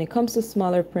 because when it comes to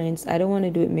smaller prints, I don't want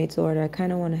to do it made to order. I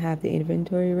kind of want to have the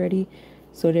inventory ready,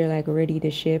 so they're like ready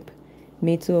to ship.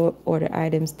 Made to order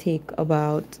items take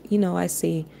about, I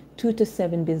say 2 to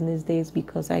 7 business days,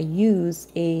 because I use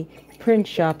a print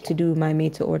shop to do my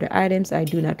made to order items. I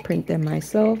do not print them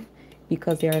myself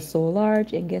because they are so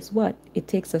large. And guess what? It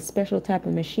takes a special type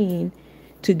of machine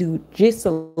to do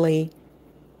giselle.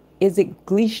 Is it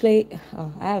glichle?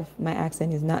 Oh, I have, my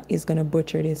accent is gonna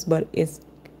butcher this, but it's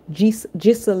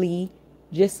giselle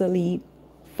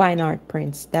fine art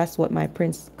prints. That's what my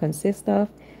prints consist of.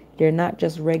 They're not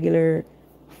just regular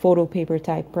photo paper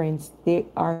type prints. They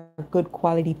are good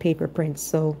quality paper prints.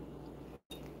 So,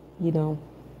 you know,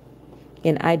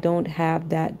 and I don't have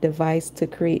that device to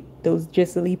create those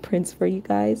giselle prints for you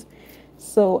guys.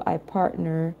 So I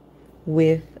partner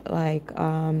with like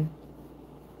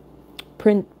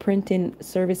printing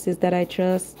services that I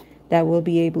trust, that will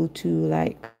be able to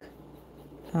like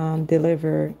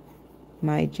deliver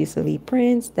my giselle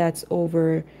prints that's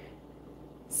over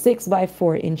 6 by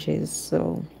 4 inches.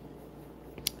 So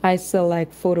I sell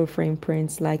like photo frame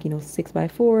prints, like 6 by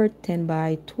 4, 10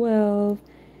 by 12.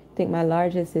 I think my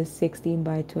largest is 16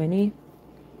 by 20.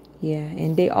 Yeah,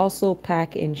 and they also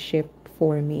pack and ship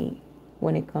for me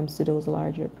when it comes to those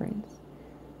larger prints.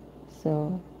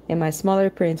 So, and my smaller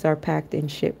prints are packed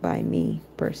and shipped by me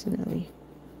personally.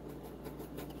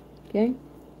 Okay?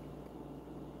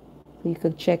 So you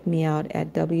could check me out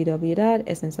at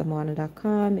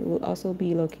www.essenceofmohana.com. It will also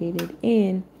be located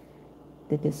in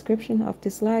the description of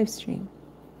this live stream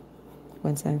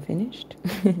once I'm finished.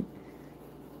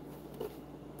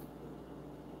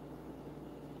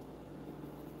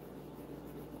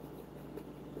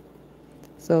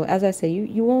 So as I say,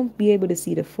 you won't be able to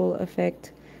see the full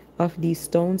effect of these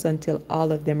stones until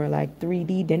all of them are like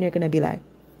 3D. Then you're gonna be like,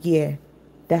 yeah,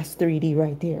 that's 3D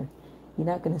right there. You're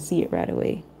not gonna see it right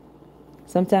away.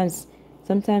 Sometimes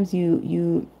sometimes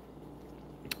you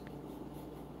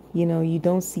know, you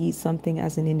don't see something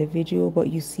as an individual, but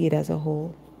you see it as a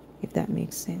whole, if that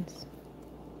makes sense.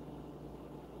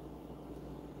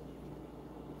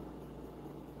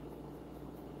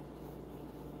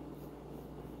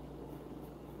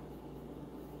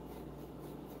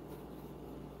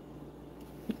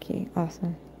 Okay,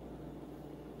 awesome.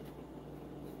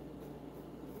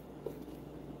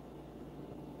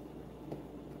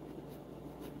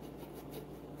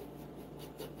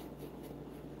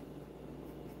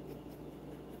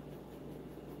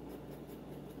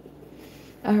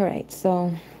 All right,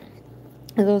 so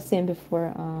as I was saying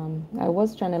before, I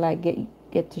was trying to like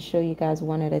get to show you guys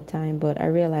one at a time, but I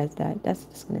realized that that's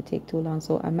just gonna take too long.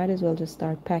 So I might as well just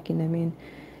start packing them in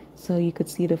so you could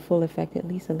see the full effect at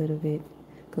least a little bit.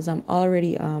 Because I'm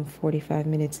already 45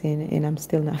 minutes in and I'm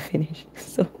still not finished.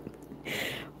 So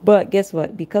but guess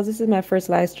what? Because this is my first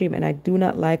live stream and I do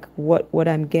not like what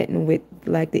I'm getting with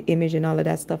like the image and all of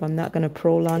that stuff, I'm not gonna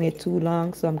prolong it too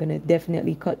long. So I'm gonna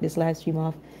definitely cut this live stream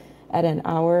off at an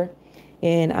hour.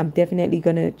 And I'm definitely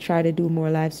gonna try to do more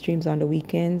live streams on the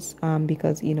weekends,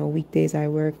 because you know weekdays I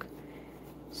work.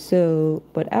 So,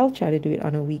 but I'll try to do it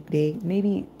on a weekday.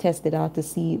 Maybe test it out to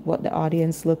see what the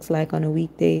audience looks like on a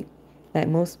weekday. Like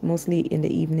mostly in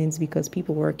the evenings because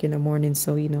people work in the morning,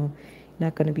 so you know, you're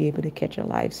not gonna be able to catch a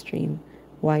live stream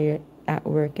while you're at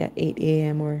work at 8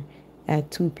 a.m. or at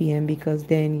 2 p.m. because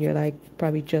then you're like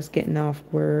probably just getting off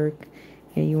work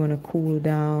and you want to cool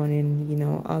down and you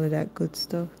know all of that good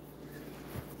stuff.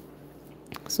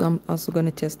 So I'm also going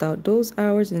to test out those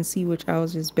hours and see which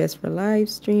hours is best for live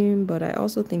stream. But I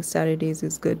also think Saturdays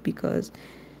is good because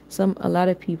a lot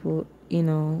of people, you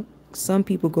know, some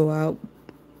people go out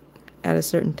at a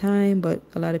certain time, but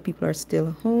a lot of people are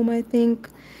still home, I think,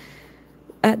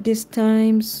 at this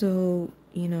time. So,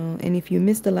 you know, and if you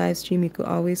miss the live stream, you could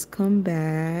always come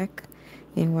back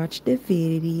and watch the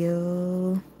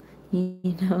video,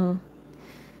 you know.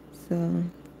 So,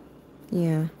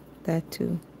 yeah, that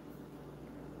too.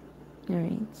 All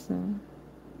right,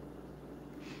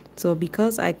 so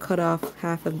because I cut off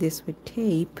half of this with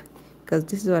tape, because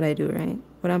this is what I do, right?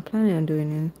 What I'm planning on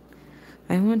doing is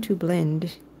I want to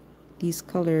blend these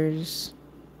colors.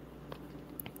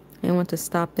 I want to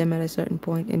stop them at a certain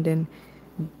point and then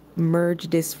merge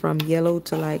this from yellow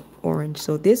to like orange.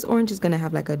 So this orange is going to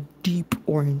have like a deep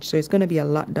orange. So it's going to be a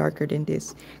lot darker than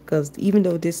this because even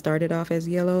though this started off as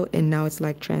yellow and now it's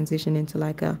like transitioned into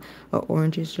like a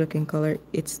orangish looking color,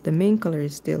 it's the main color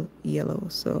is still yellow.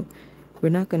 So we're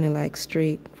not going to like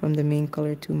stray from the main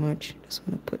color too much. Just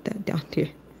want to put that down there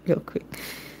real quick.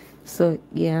 So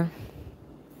yeah,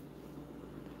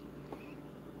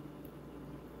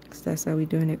 so that's how we're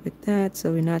doing it with that.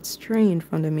 So we're not straying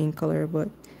from the main color, but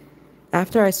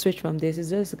after I switch from this, it's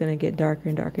just gonna get darker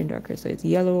and darker and darker. So it's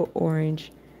yellow,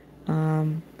 orange,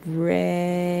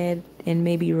 red, and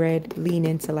maybe red lean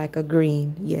into like a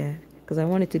green. Yeah, because I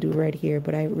wanted to do red here,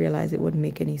 but I realized it wouldn't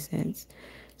make any sense.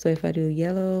 So if I do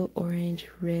yellow, orange,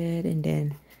 red, and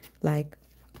then like,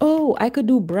 oh, I could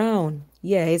do brown.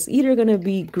 Yeah, it's either gonna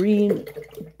be green,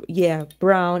 yeah,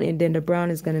 brown, and then the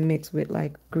brown is gonna mix with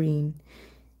like green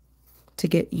to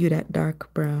get you that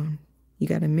dark brown. You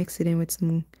gotta mix it in with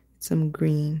some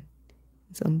green,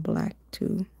 some black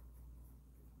too.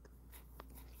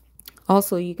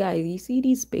 Also, you guys, you see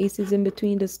these spaces in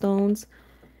between the stones?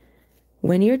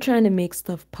 When you're trying to make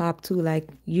stuff pop too, like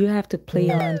you have to play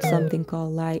on something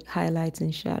called light, highlights,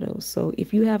 and shadows. So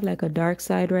if you have like a dark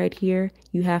side right here,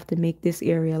 you have to make this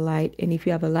area light. And if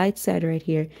you have a light side right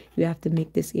here, you have to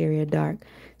make this area dark.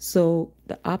 So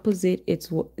the opposite,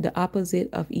 the opposite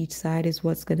of each side is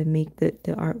what's going to make the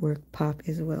artwork pop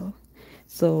as well.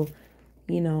 So,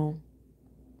 you know,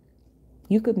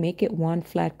 you could make it one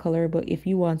flat color, but if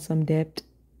you want some depth,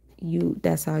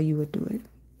 that's how you would do it.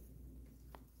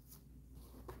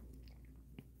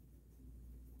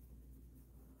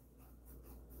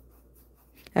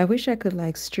 I wish I could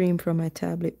like stream from my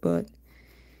tablet, but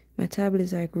my tablet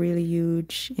is like really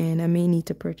huge and I may need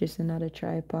to purchase another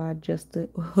tripod just to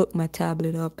hook my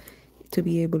tablet up to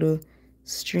be able to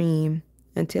stream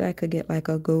until I could get like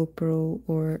a GoPro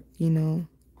or, you know,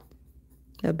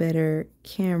 a better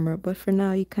camera. But for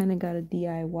now, you kind of got to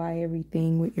DIY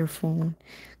everything with your phone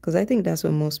because I think that's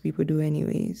what most people do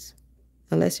anyways.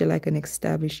 Unless you're like an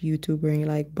established YouTuber and you're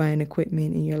like buying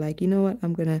equipment and you're like, you know what,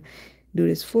 I'm gonna do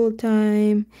this full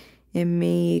time and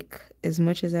make as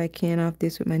much as I can off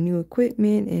this with my new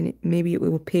equipment, and maybe it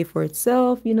will pay for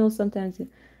itself. You know, sometimes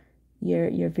your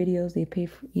videos, they pay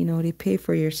for, you know, they pay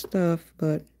for your stuff,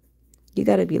 but you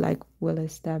got to be like well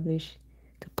established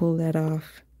to pull that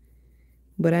off.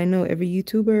 But I know every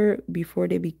YouTuber, before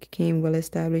they became well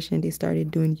established and they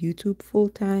started doing YouTube full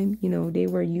time, you know, they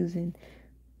were using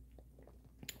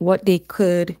what they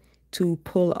could to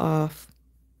pull off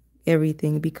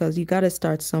everything, because you got to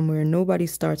start somewhere. Nobody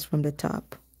starts from the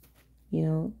top, you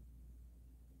know,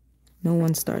 no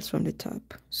one starts from the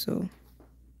top. So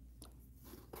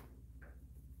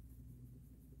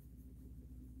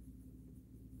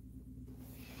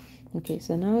okay,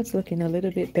 so now it's looking a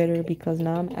little bit better because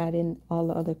now I'm adding all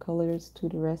the other colors to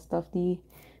the rest of the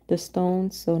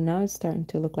stones. So now it's starting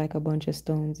to look like a bunch of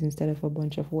stones instead of a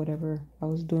bunch of whatever I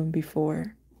was doing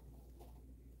before.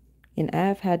 And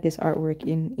I've had this artwork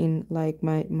in like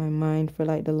my mind for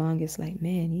like the longest, like,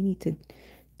 man, you need to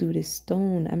do this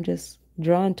stone. I'm just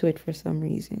drawn to it for some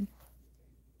reason.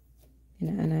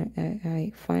 And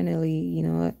I finally, you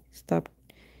know, I stopped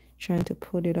trying to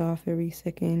put it off every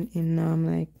second, and now I'm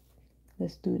like,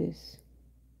 let's do this.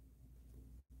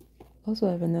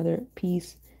 Also have another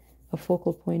piece, a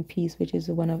focal point piece, which is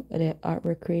one of the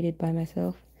artwork created by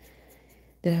myself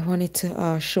that I wanted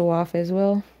to show off as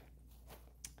well.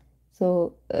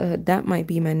 So that might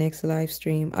be my next live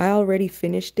stream. I already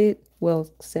finished it, well,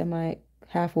 semi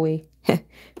halfway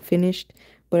finished,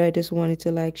 but I just wanted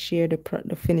to like share the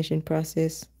finishing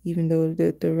process, even though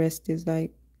the rest is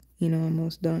like, you know,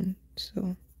 almost done.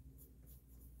 So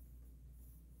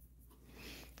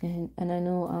and I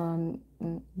know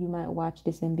you might watch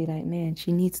this and be like, man,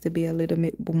 she needs to be a little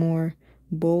bit more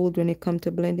bold when it comes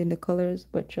to blending the colors,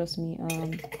 but trust me,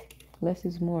 less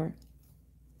is more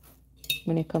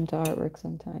when it comes to artwork.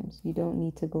 Sometimes you don't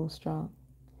need to go strong,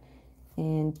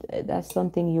 and that's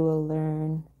something you will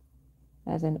learn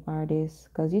as an artist,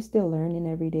 because you're still learning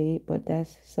every day, but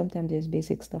that's sometimes there's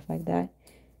basic stuff like that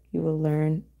you will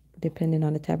learn depending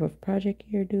on the type of project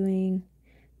you're doing.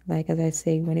 Like, as I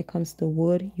say, when it comes to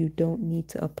wood, you don't need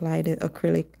to apply the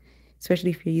acrylic,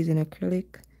 especially if you're using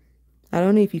acrylic. I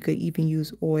don't know if you could even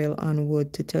use oil on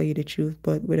wood, to tell you the truth,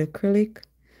 but with acrylic,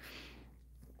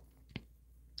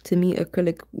 to me,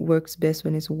 acrylic works best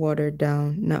when it's watered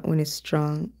down, not when it's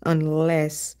strong,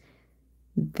 unless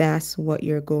that's what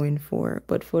you're going for.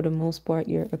 But for the most part,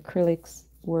 your acrylics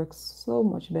works so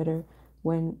much better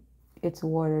when it's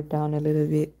watered down a little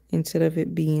bit, instead of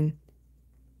it being,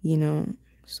 you know,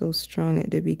 so strong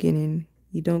at the beginning.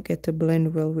 You don't get to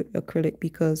blend well with acrylic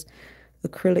because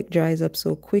acrylic dries up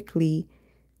so quickly.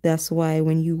 That's why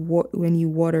when you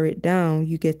water it down,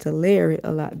 you get to layer it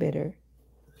a lot better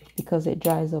because it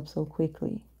dries up so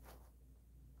quickly.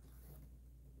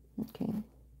 Okay.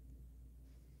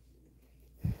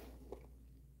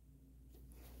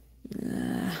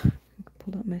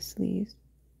 Pull up my sleeves.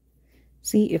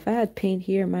 See, if I had paint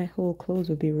here, my whole clothes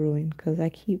would be ruined because I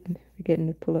keep forgetting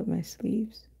to pull up my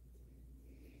sleeves.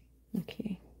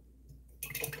 Okay.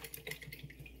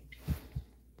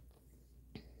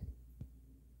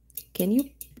 Can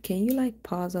you like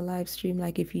pause a live stream,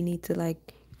 like if you need to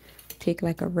like take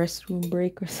like a restroom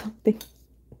break or something?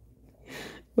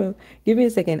 Well, give me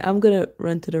a second. I'm gonna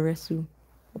run to the restroom.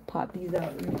 I'll pop these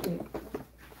out real quick.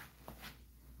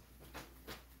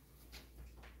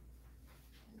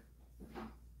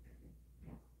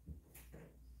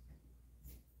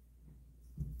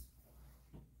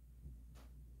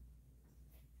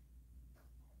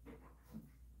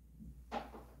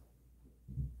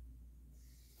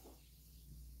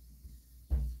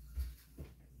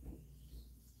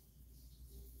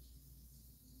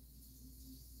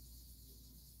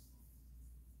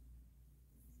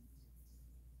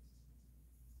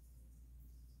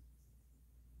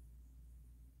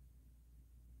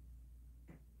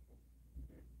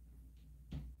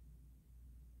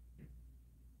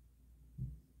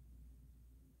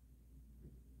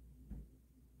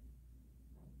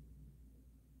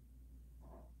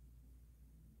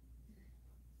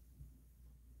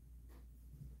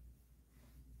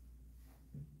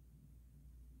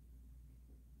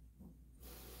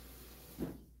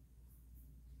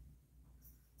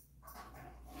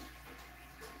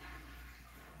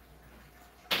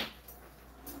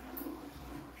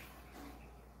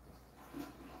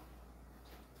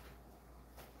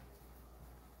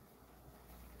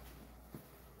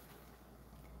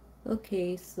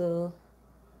 Okay, so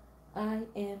I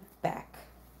am back.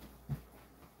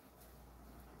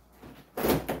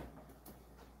 And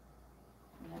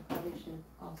I probably should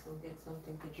also get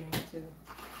something to drink too.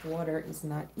 Water is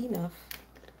not enough.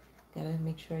 Gotta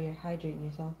make sure you're hydrating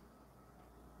yourself.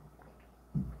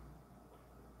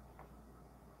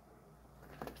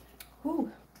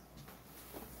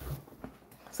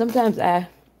 sometimes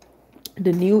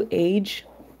the new age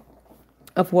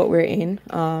of what we're in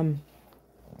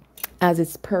as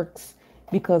its perks,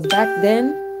 because back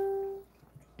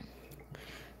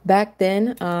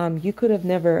then you could have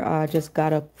never just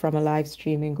got up from a live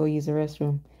stream and go use the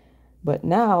restroom. But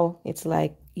now it's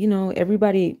like,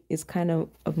 everybody is kind of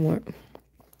a more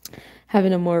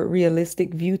having a more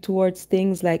realistic view towards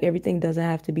things. Like everything doesn't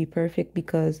have to be perfect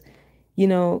because, you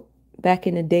know, back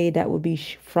in the day that would be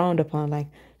frowned upon. Like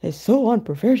it's so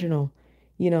unprofessional,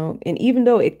 And even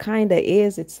though it kind of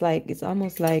is, it's like it's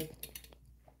almost like,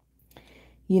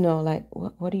 like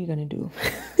what are you gonna do?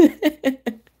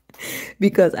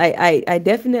 Because I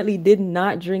definitely did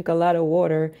not drink a lot of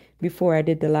water before I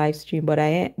did the live stream, but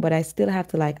I still have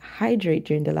to like hydrate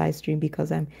during the live stream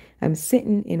because I'm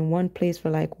sitting in one place for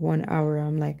like 1 hour.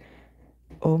 I'm like,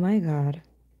 oh my God,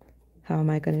 how am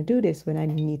I gonna do this when I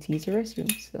need to use the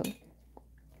restroom? So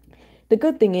the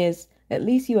good thing is at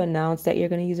least you announce that you're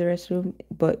gonna use the restroom,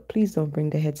 but please don't bring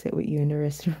the headset with you in the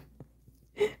restroom.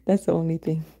 That's the only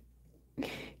thing.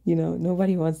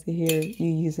 Nobody wants to hear you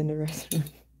using the restroom.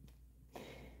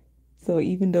 So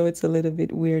even though it's a little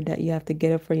bit weird that you have to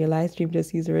get up for your live stream,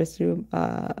 just use the restroom,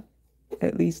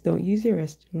 at least don't use your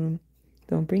restroom.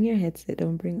 Don't bring your headset.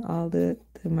 Don't bring all the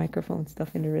microphone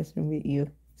stuff in the restroom with you.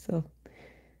 So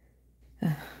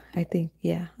I think,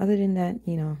 yeah, other than that,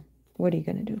 what are you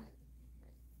going to do?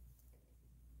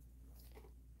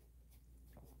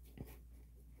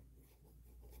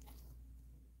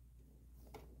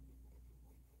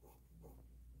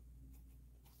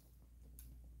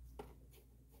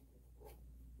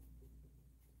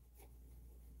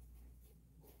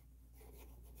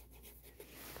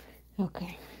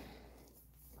 Okay.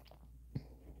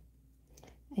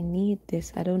 I need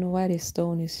this. I don't know why this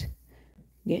stone is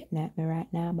getting at me right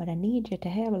now, but I need you to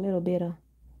have a little bit of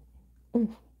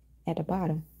oomph at the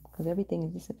bottom because everything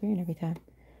is disappearing every time.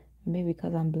 Maybe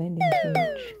because I'm blending too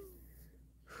much.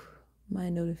 My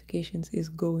notifications is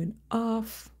going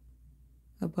off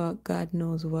about God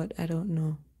knows what. I don't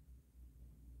know.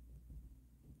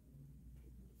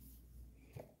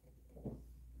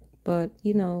 But,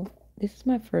 this is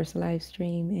my first live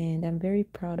stream and I'm very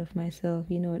proud of myself.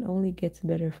 It only gets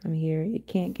better from here. It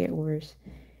can't get worse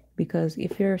because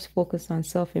if you're focused on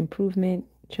self-improvement,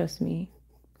 trust me,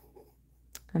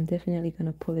 I'm definitely going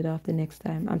to pull it off the next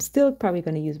time. I'm still probably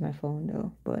going to use my phone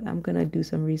though, but I'm going to do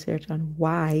some research on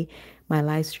why my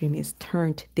live stream is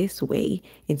turned this way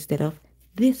instead of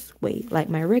this way, like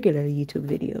my regular YouTube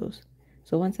videos.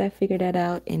 So once I figure that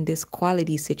out in this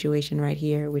quality situation right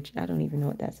here, which I don't even know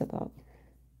what that's about,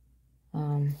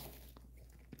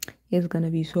 it's gonna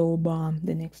be so bomb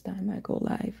the next time I go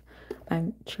live.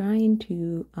 I'm trying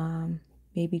to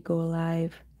maybe go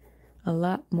live a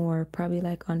lot more, probably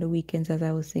like on the weekends, as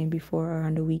I was saying before, or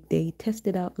on the weekday. Test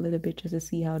it out a little bit just to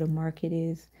see how the market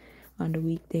is on the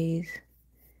weekdays,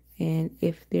 and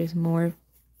if there's more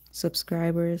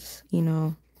subscribers,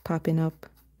 popping up.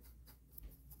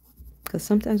 Because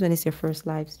sometimes when it's your first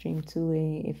live stream too,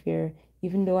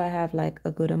 even though I have like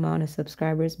a good amount of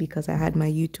subscribers because I had my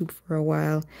YouTube for a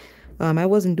while, I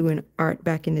wasn't doing art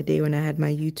back in the day when I had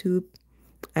my YouTube.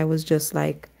 I was just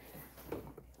like,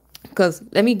 because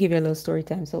let me give you a little story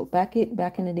time. So back in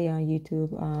the day on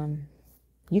YouTube,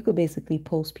 you could basically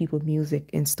post people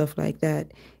music and stuff like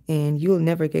that, and you'll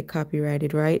never get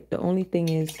copyrighted, right? The only thing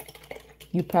is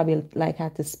you probably like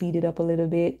have to speed it up a little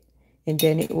bit and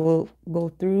then it will go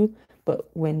through.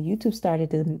 But when YouTube started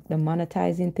the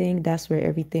monetizing thing, that's where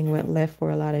everything went left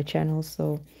for a lot of channels.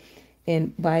 So,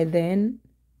 and by then,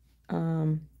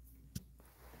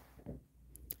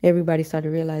 everybody started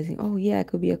realizing, oh yeah, I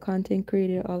could be a content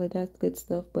creator, all of that good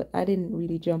stuff. But I didn't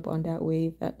really jump on that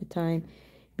wave at the time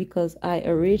because I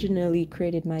originally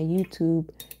created my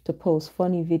YouTube to post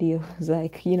funny videos,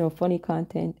 like, funny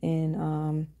content.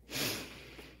 And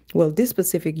well, this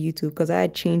specific YouTube, because I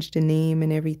had changed the name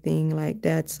and everything like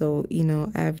that. So,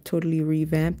 I've totally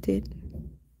revamped it.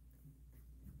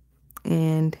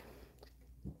 And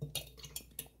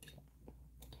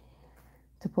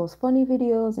to post funny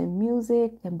videos and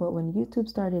music. But when YouTube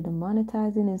started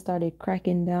monetizing and started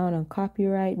cracking down on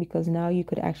copyright, because now you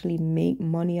could actually make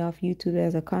money off YouTube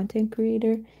as a content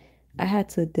creator, I had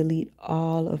to delete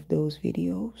all of those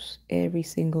videos, every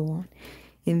single one.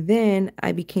 And then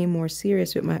I became more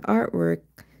serious with my artwork.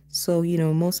 So,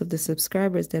 most of the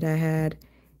subscribers that I had,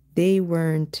 they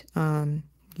weren't,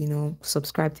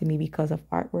 subscribed to me because of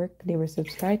artwork. They were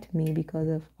subscribed to me because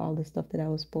of all the stuff that I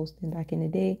was posting back in the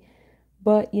day.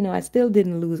 But, I still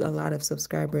didn't lose a lot of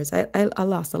subscribers. I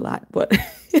lost a lot, but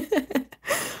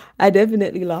I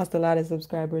definitely lost a lot of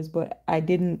subscribers, but I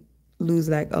didn't lose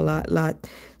like a lot.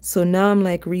 So now I'm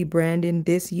like rebranding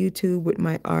this YouTube with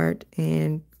my art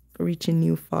and reaching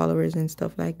new followers and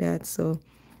stuff like that. So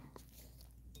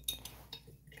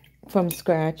from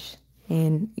scratch.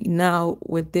 And now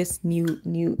with this new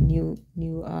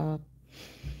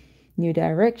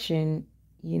direction,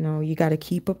 you know, you got to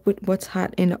keep up with what's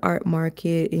hot in the art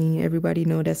market, and everybody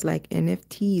know that's like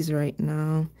NFTs right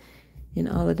now and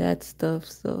all of that stuff.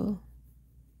 So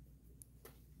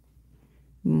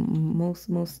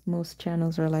most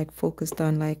channels are like focused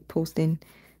on like posting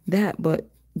that, but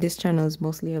this channel is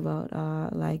mostly about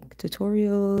like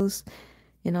tutorials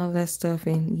and all that stuff,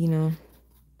 and you know,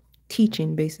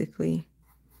 teaching basically.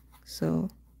 So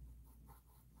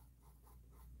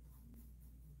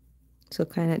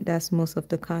kind of that's most of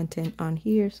the content on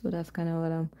here. So that's kind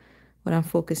of what I'm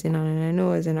focusing on. And I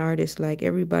know as an artist, like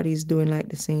everybody's doing like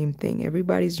the same thing.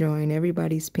 Everybody's drawing,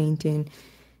 everybody's painting,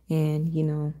 and you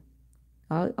know,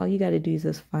 all you got to do is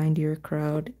just find your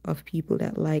crowd of people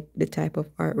that like the type of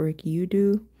artwork you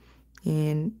do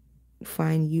and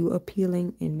find you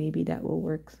appealing, and maybe that will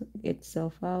work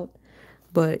itself out.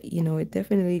 But you know, it's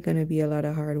definitely going to be a lot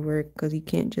of hard work because you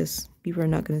can't just, people are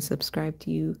not going to subscribe to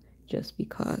you just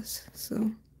because. So,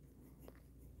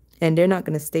 and they're not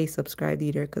going to stay subscribed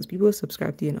either because people will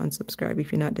subscribe to you and unsubscribe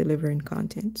if you're not delivering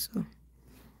content. So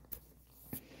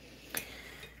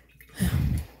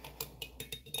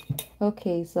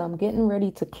okay, so I'm getting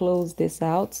ready to close this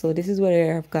out. So this is what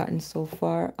I've gotten so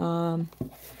far.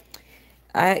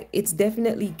 It's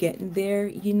definitely getting there,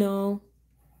 you know.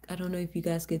 I don't know if you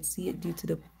guys could see it due to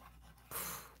the,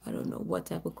 I don't know what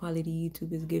type of quality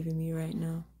YouTube is giving me right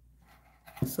now.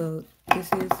 So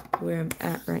this is where I'm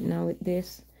at right now with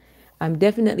this. I'm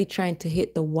definitely trying to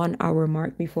hit the 1 hour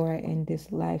mark before I end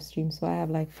this live stream. So I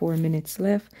have like 4 minutes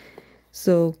left.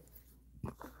 So,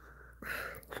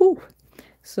 whew.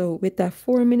 So with that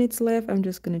 4 minutes left, I'm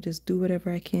just going to just do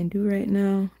whatever I can do right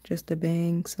now just to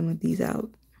bang some of these out.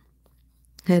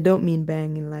 I don't mean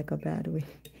bang in like a bad way.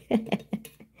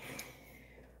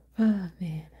 Oh,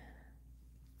 man.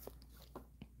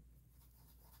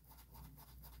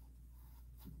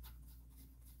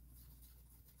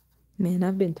 Man,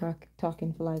 I've been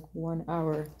talking for like 1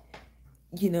 hour.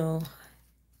 You know,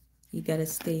 you got to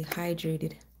stay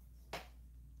hydrated.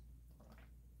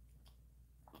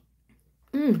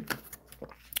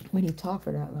 When you talk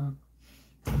for that long.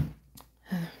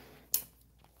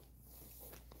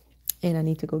 And I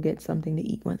need to go get something to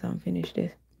eat once I'm finished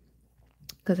this.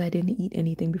 Because I didn't eat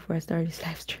anything before I started this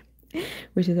live stream.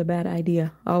 Which is a bad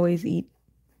idea. Always eat.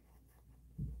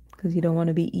 Because you don't want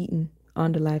to be eating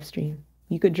on the live stream.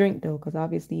 You could drink though, because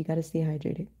obviously you got to stay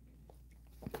hydrated.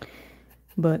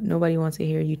 But nobody wants to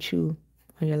hear you chew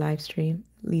on your live stream.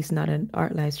 At least not an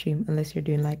art live stream, unless you're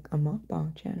doing like a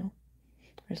mukbang channel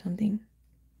or something.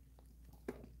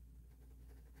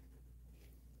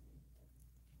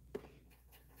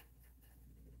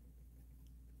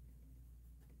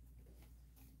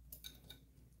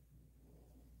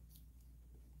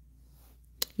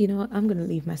 You know, I'm gonna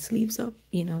leave my sleeves up.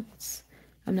 You know,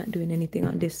 I'm not doing anything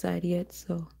on this side yet,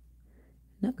 so I'm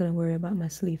not gonna worry about my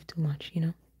sleeve too much, you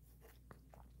know.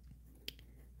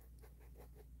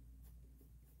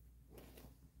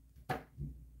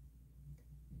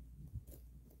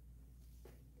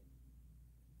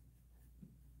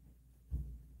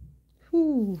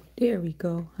 Ooh, there we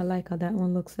go. I like how that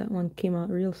one looks. That one came out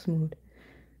real smooth.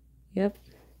 Yep.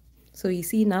 So you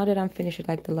see, now that I'm finished with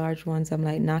like the large ones, I'm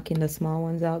like knocking the small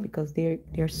ones out because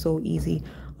they're so easy.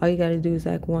 All you gotta do is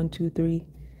like 1, 2, 3.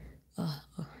 The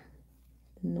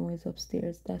noise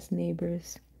upstairs, that's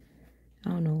neighbors. I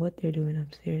don't know what they're doing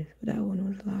upstairs, but that one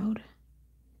was loud.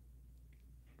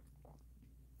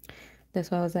 That's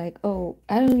why I was like, oh,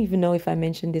 I don't even know if I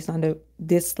mentioned this on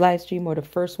this live stream or the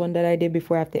first one that I did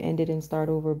before I have to end it and start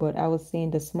over. But I was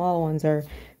saying the small ones are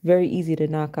very easy to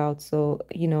knock out. So,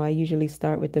 you know, I usually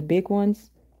start with the big ones,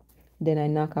 then I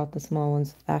knock out the small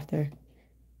ones after.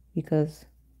 Because,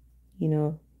 you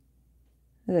know,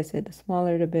 as I said, the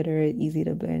smaller the better, easy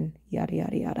to blend, yada,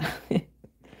 yada, yada.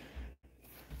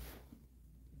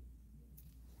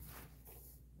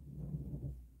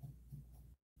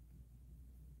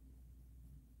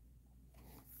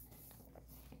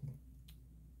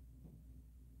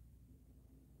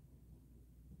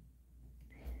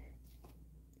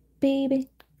 Baby,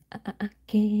 I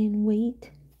can't wait.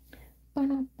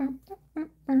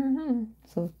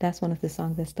 So that's one of the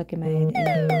songs that stuck in my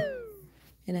head.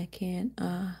 And I can't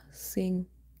sing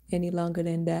any longer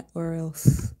than that, or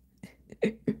else.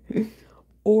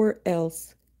 Or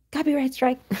else. Copyright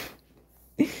strike.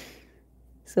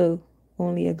 So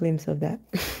only a glimpse of that.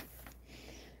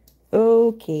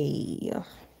 Okay.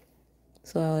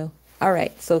 So, all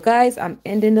right. So, guys, I'm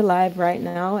ending the live right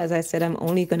now. As I said, I'm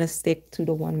only going to stick to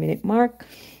the 1 minute mark.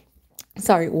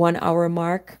 Sorry, 1 hour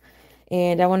mark.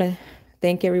 And I want to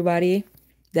thank everybody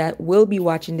that will be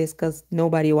watching this because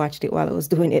nobody watched it while I was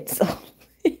doing it. So,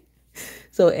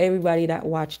 so everybody that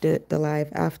watched the live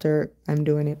after I'm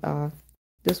doing it,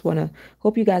 just want to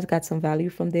hope you guys got some value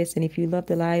from this. And if you love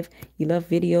the live, you love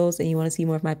videos, and you want to see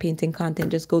more of my painting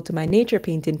content, just go to my nature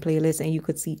painting playlist and you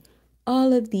could see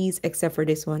all of these except for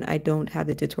this one. I don't have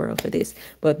the tutorial for this,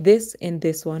 but this and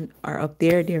this one are up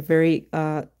there. They're very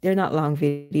they're not long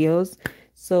videos.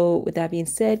 So with that being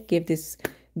said, give this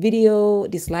video,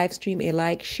 this live stream, a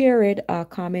like, share it,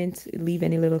 comment, leave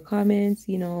any little comments,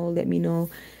 let me know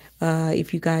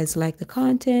if you guys like the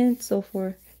content, so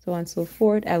forth, so on and so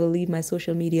forth. I will leave my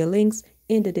social media links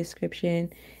in the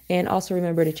description. And also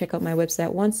remember to check out my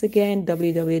website once again,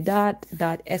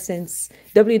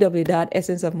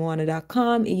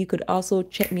 www.essenceofmohana.com. And you could also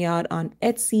check me out on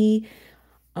Etsy,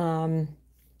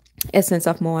 Essence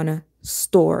of Mohana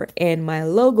store, and my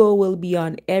logo will be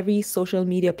on every social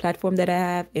media platform that I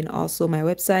have, and also my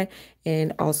website,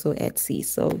 and also Etsy.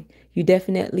 So you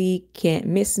definitely can't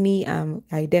miss me.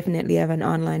 I definitely have an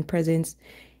online presence.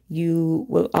 You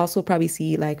will also probably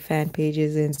see like fan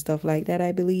pages and stuff like that.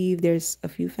 I believe there's a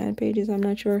few fan pages, I'm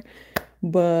not sure,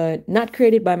 but not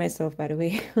created by myself, by the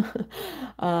way.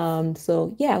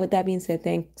 So yeah, with that being said,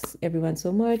 thanks everyone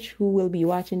so much who will be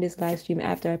watching this live stream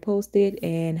after I post it,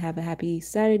 and have a happy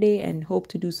Saturday, and hope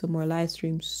to do some more live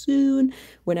streams soon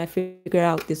when I figure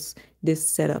out this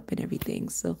setup and everything.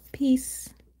 So peace.